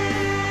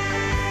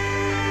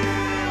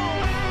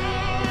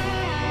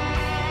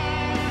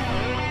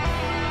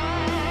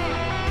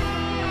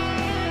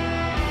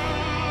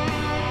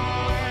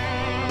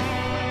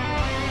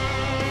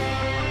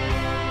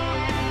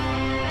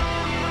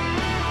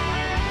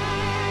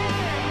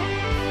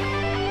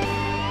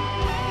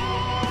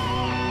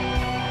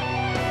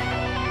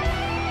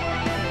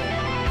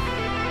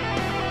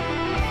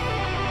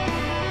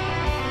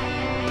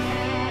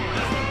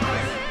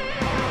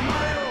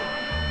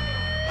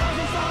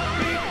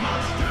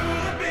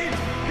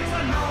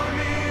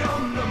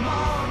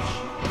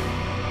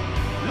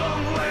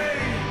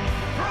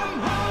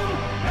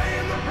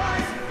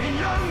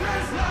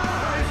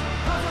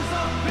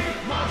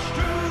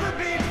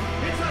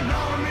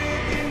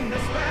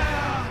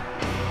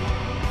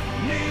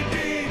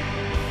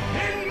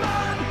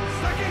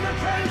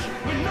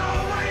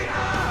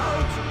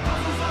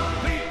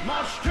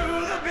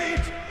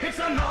It's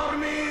an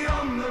army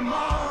on the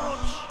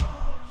march.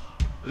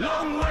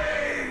 Long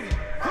way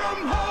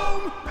from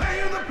home,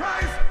 paying the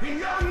price in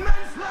young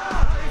men's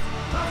lives.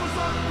 Thousands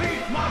of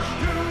feet march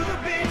to the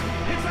beat.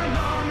 It's an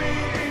army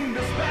in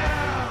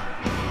despair.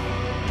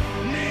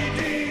 Knee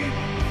deep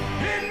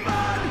in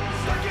mud,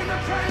 stuck in a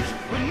trench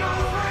with no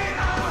way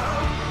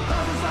out.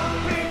 Thousands of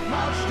feet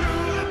march to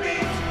the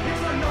beat.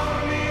 It's an army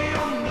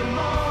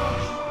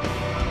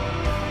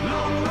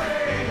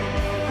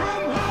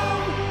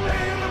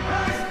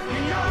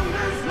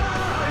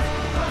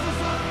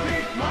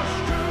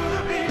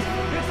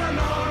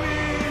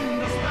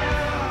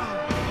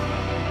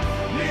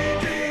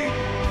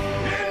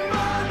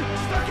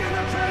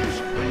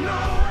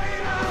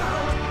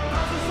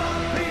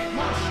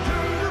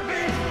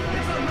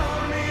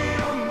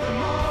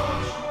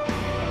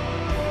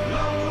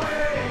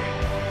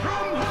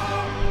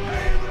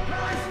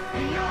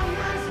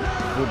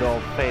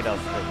made us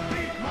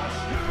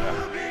think.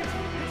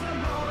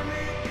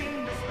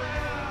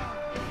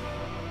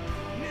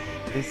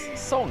 This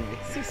song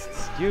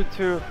exists due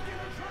to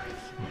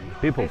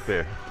People's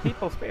fear.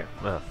 people's fear.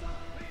 Yeah.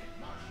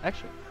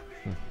 Actually,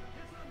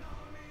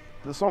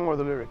 The song or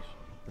the lyrics?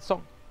 the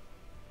song.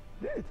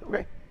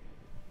 Okay.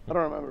 I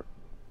don't remember.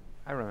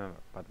 I remember,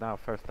 but now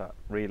first a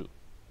real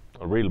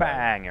A real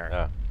banger.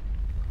 Yeah.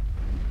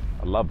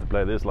 I'd love to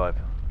play this live.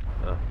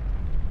 Yeah.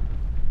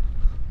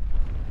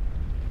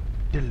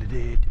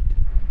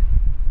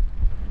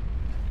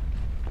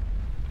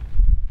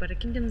 But a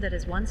kingdom that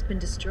has once been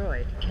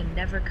destroyed can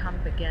never come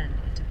again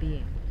into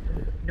being,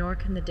 nor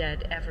can the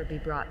dead ever be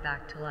brought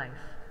back to life.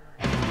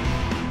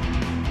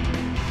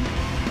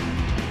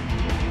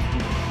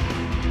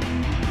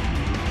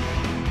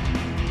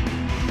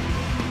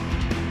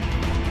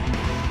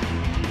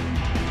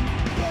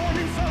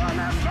 Warnings on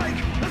a strike,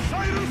 the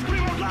sirens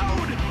scream out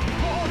loud.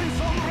 Warnings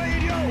on the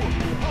radio,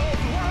 all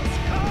what's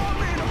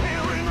coming,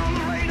 appearing on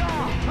the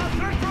radar. A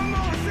threat from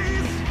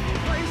overseas,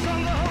 flames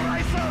on the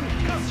horizon,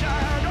 cast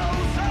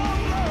shadows on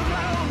the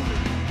ground.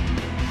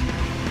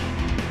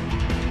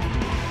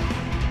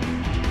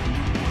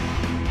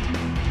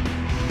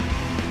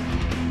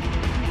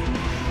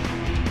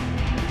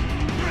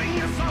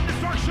 Bringers of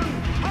destruction,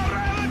 a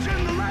ravage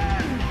in the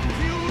land.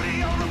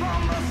 Fury of the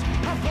bombers,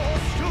 a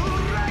force to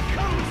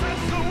reckon.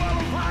 Sets the world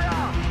on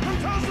fire, and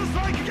turns to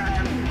strike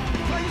again.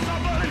 Flames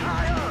are burning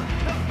higher,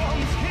 the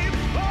bombs keep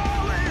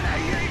falling.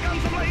 AA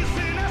guns are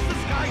blazing as the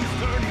sky is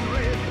turning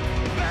red.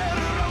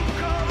 Better run for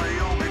cover,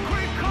 you'll be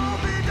quick or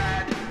be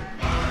dead.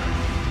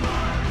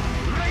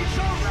 Rage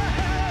of the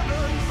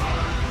heavens,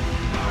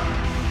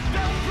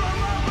 death from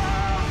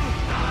above.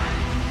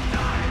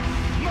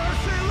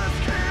 Merciless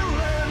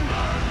killing,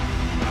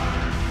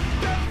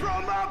 death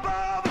from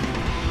above.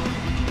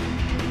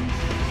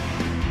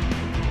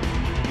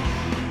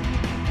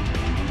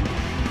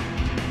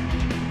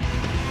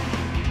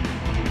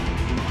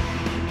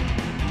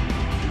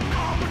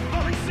 Carpet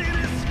bombing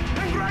cities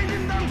and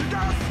grinding them to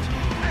dust.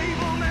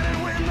 Able men and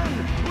women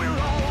will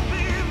all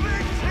be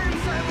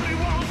victims.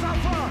 Everyone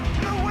suffer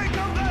in the wake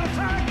of that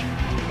attack.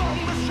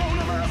 Bombers show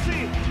no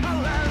mercy, a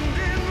land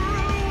in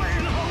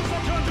ruin. Homes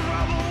are turned to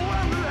rubble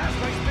when the last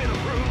night's been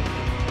approved.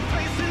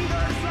 Facing the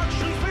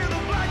destruction, fear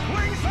the black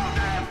wings of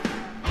death.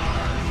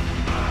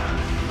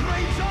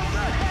 Rage of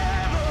the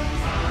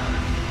heavens,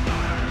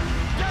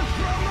 death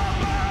from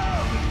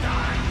above.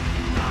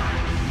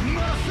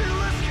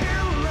 Merciless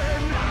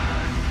killing.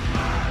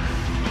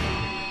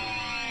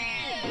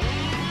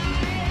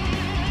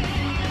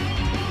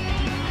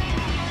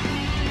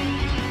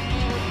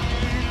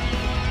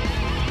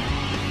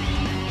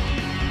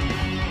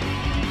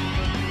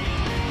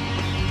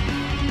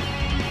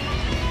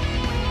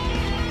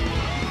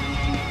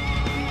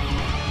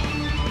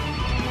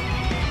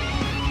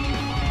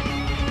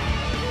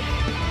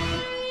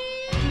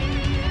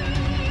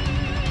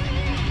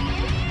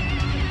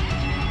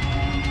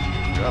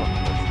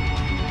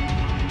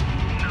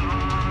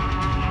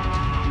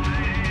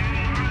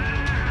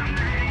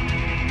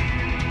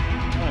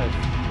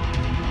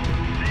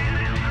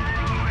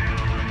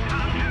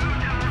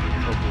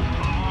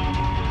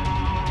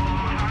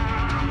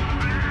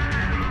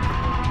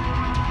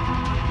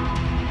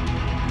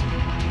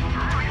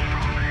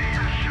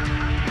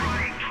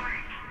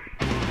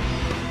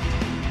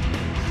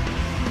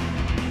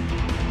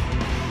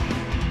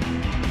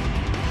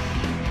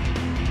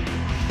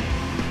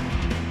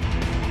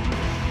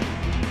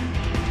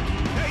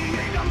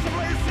 AA guns are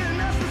blazing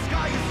as the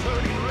sky is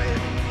turning red.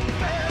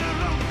 Better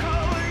run for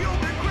cover,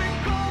 you'll be quick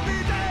or be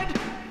dead.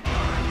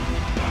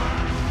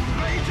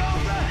 Rage of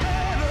the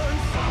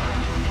heavens,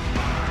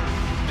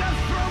 death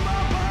from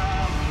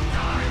above.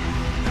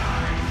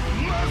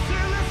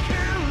 Merciless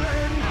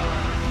killing,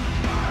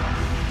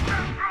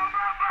 death from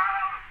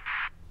above.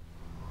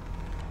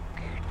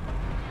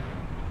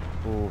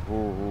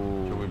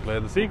 Should we play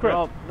the secret?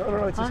 Well,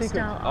 No, it's a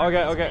secret. Hostile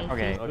okay, armies okay, may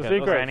okay. flee. Okay.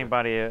 secret. Does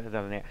anybody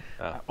doesn't hear?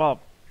 Well,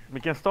 we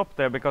can stop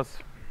there because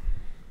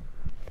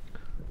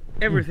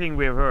everything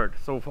we've heard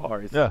so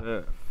far is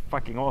Yeah.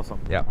 fucking awesome.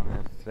 Yeah. I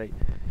have to say.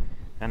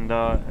 And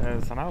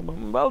it's an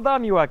album. Well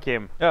done,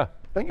 Joachim. Yeah.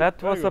 Thank you.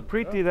 That was a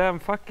pretty damn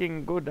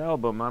fucking good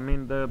album. I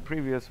mean, the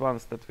previous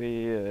ones that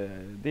we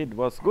did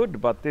was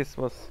good, but this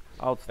was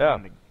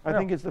outstanding. I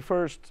think it's the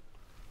first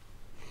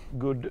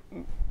good.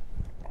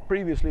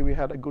 Previously, we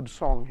had a good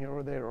song here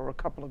or there, or a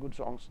couple of good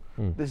songs.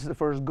 This is the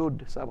first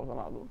good Sabaton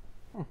album.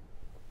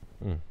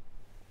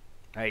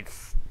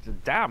 It's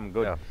damn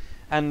good. Yeah.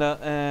 And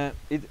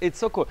it's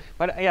so cool.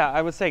 But yeah,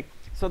 I would say,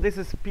 so this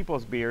is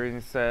people's beer.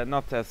 It's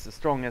not as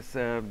strong as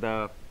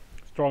the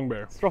Strong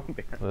beer. strong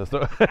beer.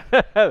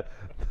 Uh,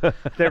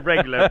 The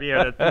regular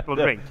beer that people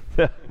drink.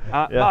 Yeah.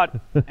 But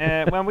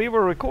when we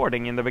were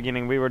recording in the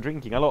beginning, we were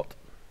drinking a lot.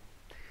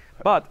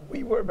 But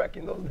We were back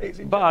in those days.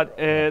 but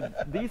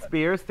these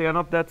beers, they are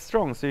not that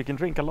strong, so you can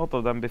drink a lot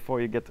of them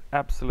before you get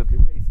absolutely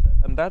wasted.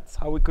 And that's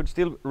how we could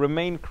still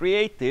remain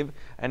creative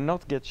and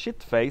not get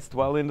shit-faced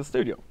while in the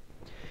studio.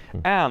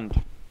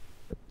 And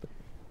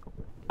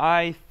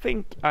I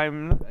think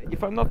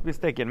if I'm not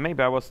mistaken,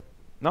 maybe I was.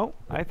 No,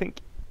 I think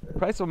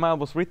Price of Man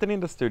was written in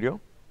the studio,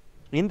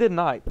 in the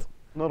night,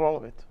 Not all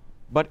of it.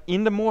 but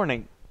in the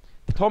morning,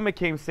 Tommy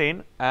came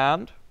in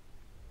and,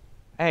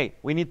 hey,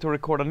 we need to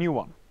record a new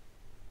one.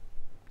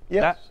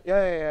 Yes.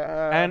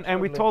 Yeah. And we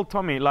absolutely. told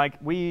Tommy, like,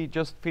 we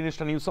just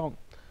finished a new song.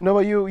 No,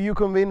 but you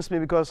convinced me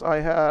because I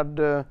had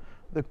the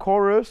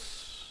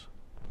chorus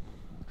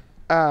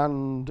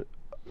and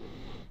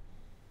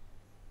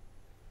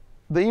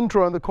the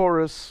intro and the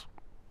chorus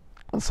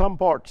and some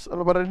parts,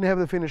 but I didn't have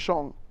the finished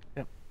song.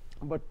 Yeah.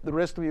 But the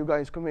rest of you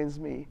guys convinced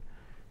me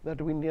that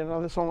we need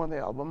another song on the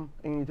album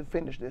and you need to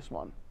finish this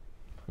one.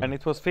 And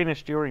it was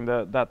finished during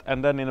that,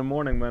 and then in the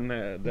morning when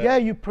Yeah,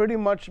 you pretty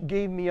much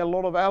gave me a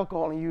lot of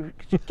alcohol and you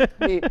kicked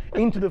me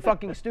into the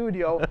fucking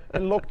studio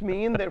and locked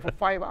me in there for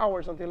 5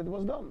 hours until it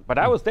was done. But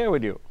I was there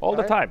with you all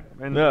the Yeah. time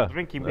and Yeah.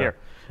 drinking Yeah. beer.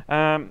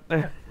 And,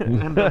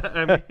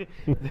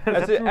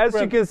 As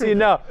you can see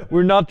now,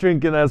 we're not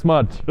drinking as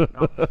much.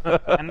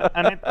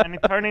 and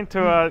it turned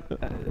into a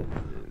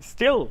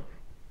still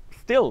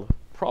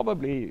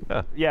probably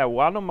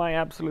one of my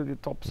absolutely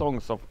top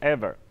songs of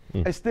ever.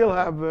 I still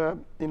have,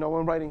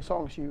 when writing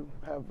songs, you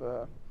have,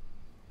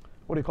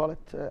 what do you call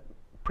it,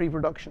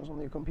 pre-productions on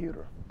your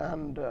computer.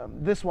 And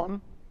this one,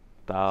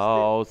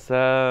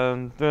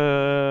 Thousand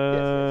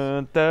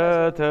a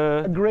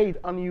great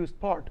unused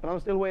part, and I'm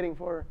still waiting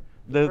for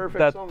the perfect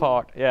that song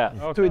part,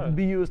 yeah. to it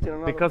be used in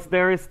another. Because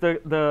there is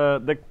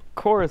the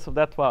chorus of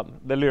that one,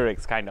 the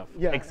lyrics kind of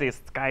Yeah.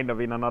 exists kind of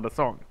in another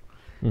song.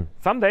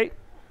 Someday,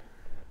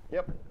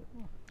 Yep.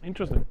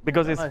 Interesting.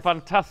 because it's Nice.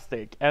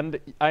 fantastic, and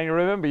I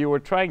remember you were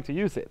trying to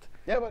use it,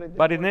 Yeah, but it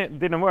but didn't work.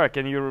 didn't work,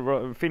 and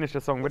you finished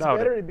the song It's without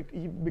better it.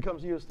 it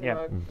becomes used in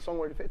Yeah. a song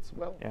where it fits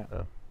well. Yeah.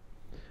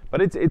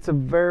 But it's a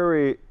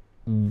very,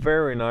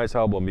 very nice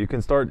album. You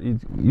can start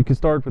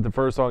with the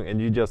first song and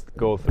you just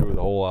go through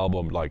the whole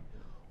album like,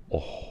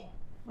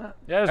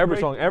 Yeah, it's every great-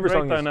 song great is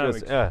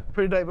dynamics. just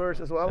Pretty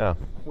diverse as well. Yeah.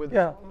 With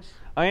Yeah. songs.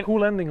 I mean,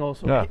 Cool ending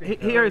also. Yeah.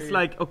 here is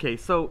like, okay,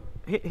 so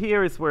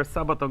here is where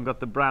Sabaton got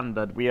the brand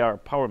that we are a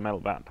power metal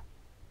band.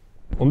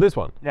 on this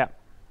one. Yeah.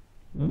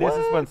 This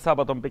is when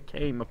Sabaton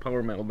became a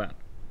power metal band.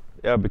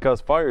 Yeah, because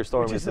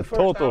Firestorm Which is is a the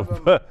first total.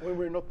 album where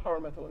we're not power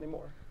metal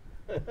anymore.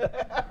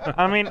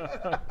 I mean,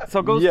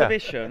 so Ghost Yeah.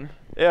 Division,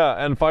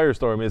 Yeah, and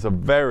Firestorm is a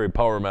very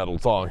power metal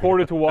song.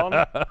 40 to 1.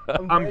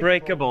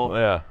 Unbreakable.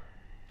 Yeah.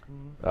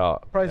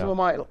 Price yeah. of a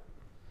Mile.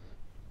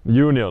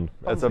 Union.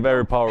 That's a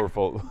very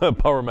powerful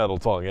power metal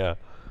song. Yeah.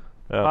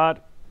 Yeah.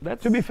 But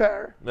that's To be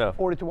fair, Yeah.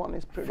 40 to 1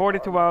 is pretty 40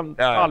 to power 1,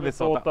 Yeah.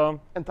 Alvisota. Sota.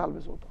 and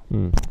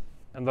Talvisota.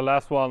 And the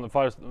last one,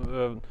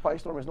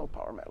 Firestorm is not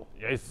power metal.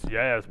 yes,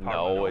 yeah, it's power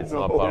No, metal. it's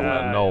not power Yeah,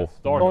 metal. No. it's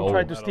dark Don't No.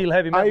 try to steal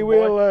heavy metal. I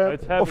will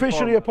It's heavy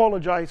officially power.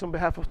 apologize on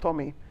behalf of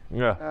Tommy.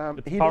 Yeah.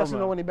 It's He power doesn't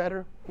know metal. any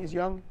better. He's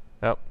young.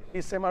 Yeah.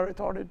 He's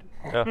semi-retarded.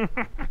 Yeah.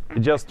 He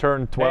just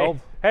turned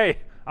 12. Hey,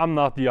 I'm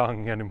not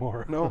young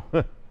anymore. No.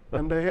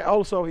 And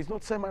also, he's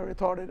not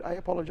semi-retarded. I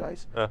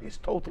apologize. He's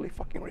totally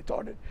fucking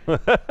retarded.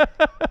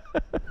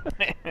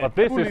 But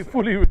this Fully, is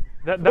fully.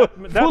 that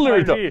Fully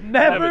might retarded. be-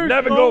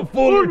 Never go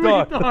full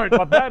retard.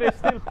 But that is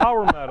still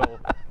power metal.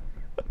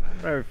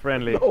 Very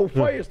friendly. Oh,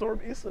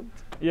 Firestorm isn't.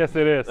 Yes,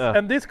 it is. Yeah.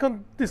 And this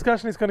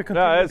discussion is going to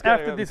continue Yeah, it's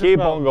after gonna this keep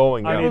as well. on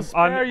going. I Yeah. will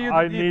spare you the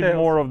I need details.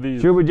 more of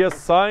these. Should we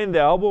just sign the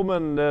album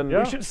and then? Yeah.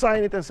 We should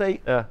sign it and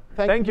say Yeah.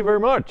 Thank Thank you very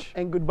much.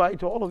 and goodbye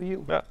to all of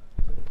you. Yeah.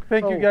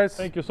 Thank you So, guys.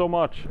 Thank you so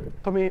much.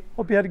 Tommy,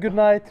 Hope you had a good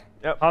night.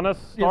 Hannes,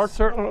 start. Yes,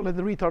 sir. let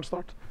the retard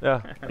start.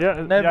 Yeah.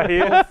 Yeah, Never he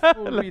is.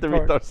 full Let the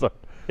retard. retard start.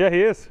 Yeah,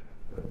 he is.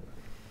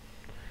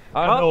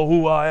 I know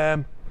who I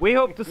am. We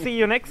hope to see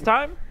you next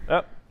time.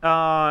 Yep.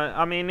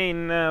 I mean,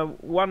 in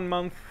 1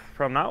 month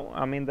from now,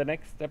 I mean, the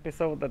next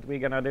episode that we're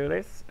gonna do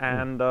this,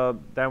 and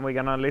then we're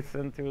gonna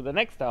listen to the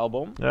next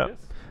album. Yeah.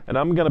 And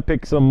I'm gonna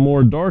pick some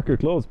more darker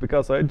clothes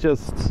because I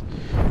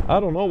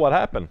don't know what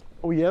happened.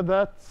 Oh yeah,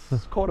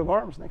 that's coat of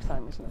arms next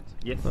time, isn't it?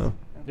 Yes.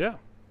 Yeah.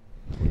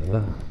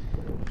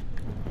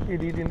 You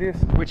did in this.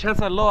 Which has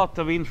a lot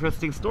of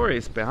interesting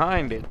stories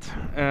behind it.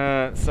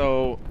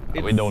 So We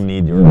it's- don't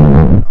need your.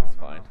 It's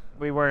fine.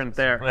 We weren't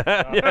there.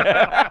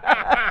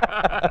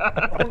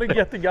 Only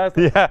get the guys.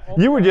 that- Yeah,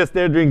 you were just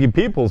there drinking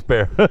people's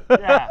beer.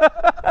 Yeah.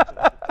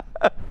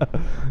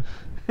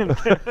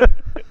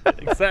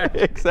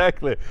 Exactly.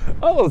 Exactly.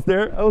 I was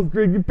there. I was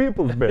drinking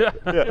people's beer.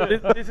 Yeah.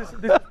 This is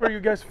where you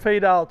guys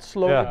fade out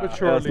slowly but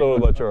surely. slowly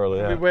but surely.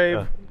 Yeah. We wave.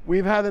 Yeah.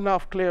 We've had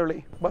enough,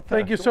 clearly. But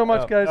Thank you so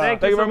much, guys.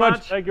 Thank you you so very much.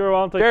 much. Thank you,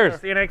 everyone. Take Cheers. care.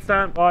 See you next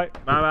time. Bye.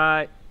 Bye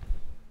bye.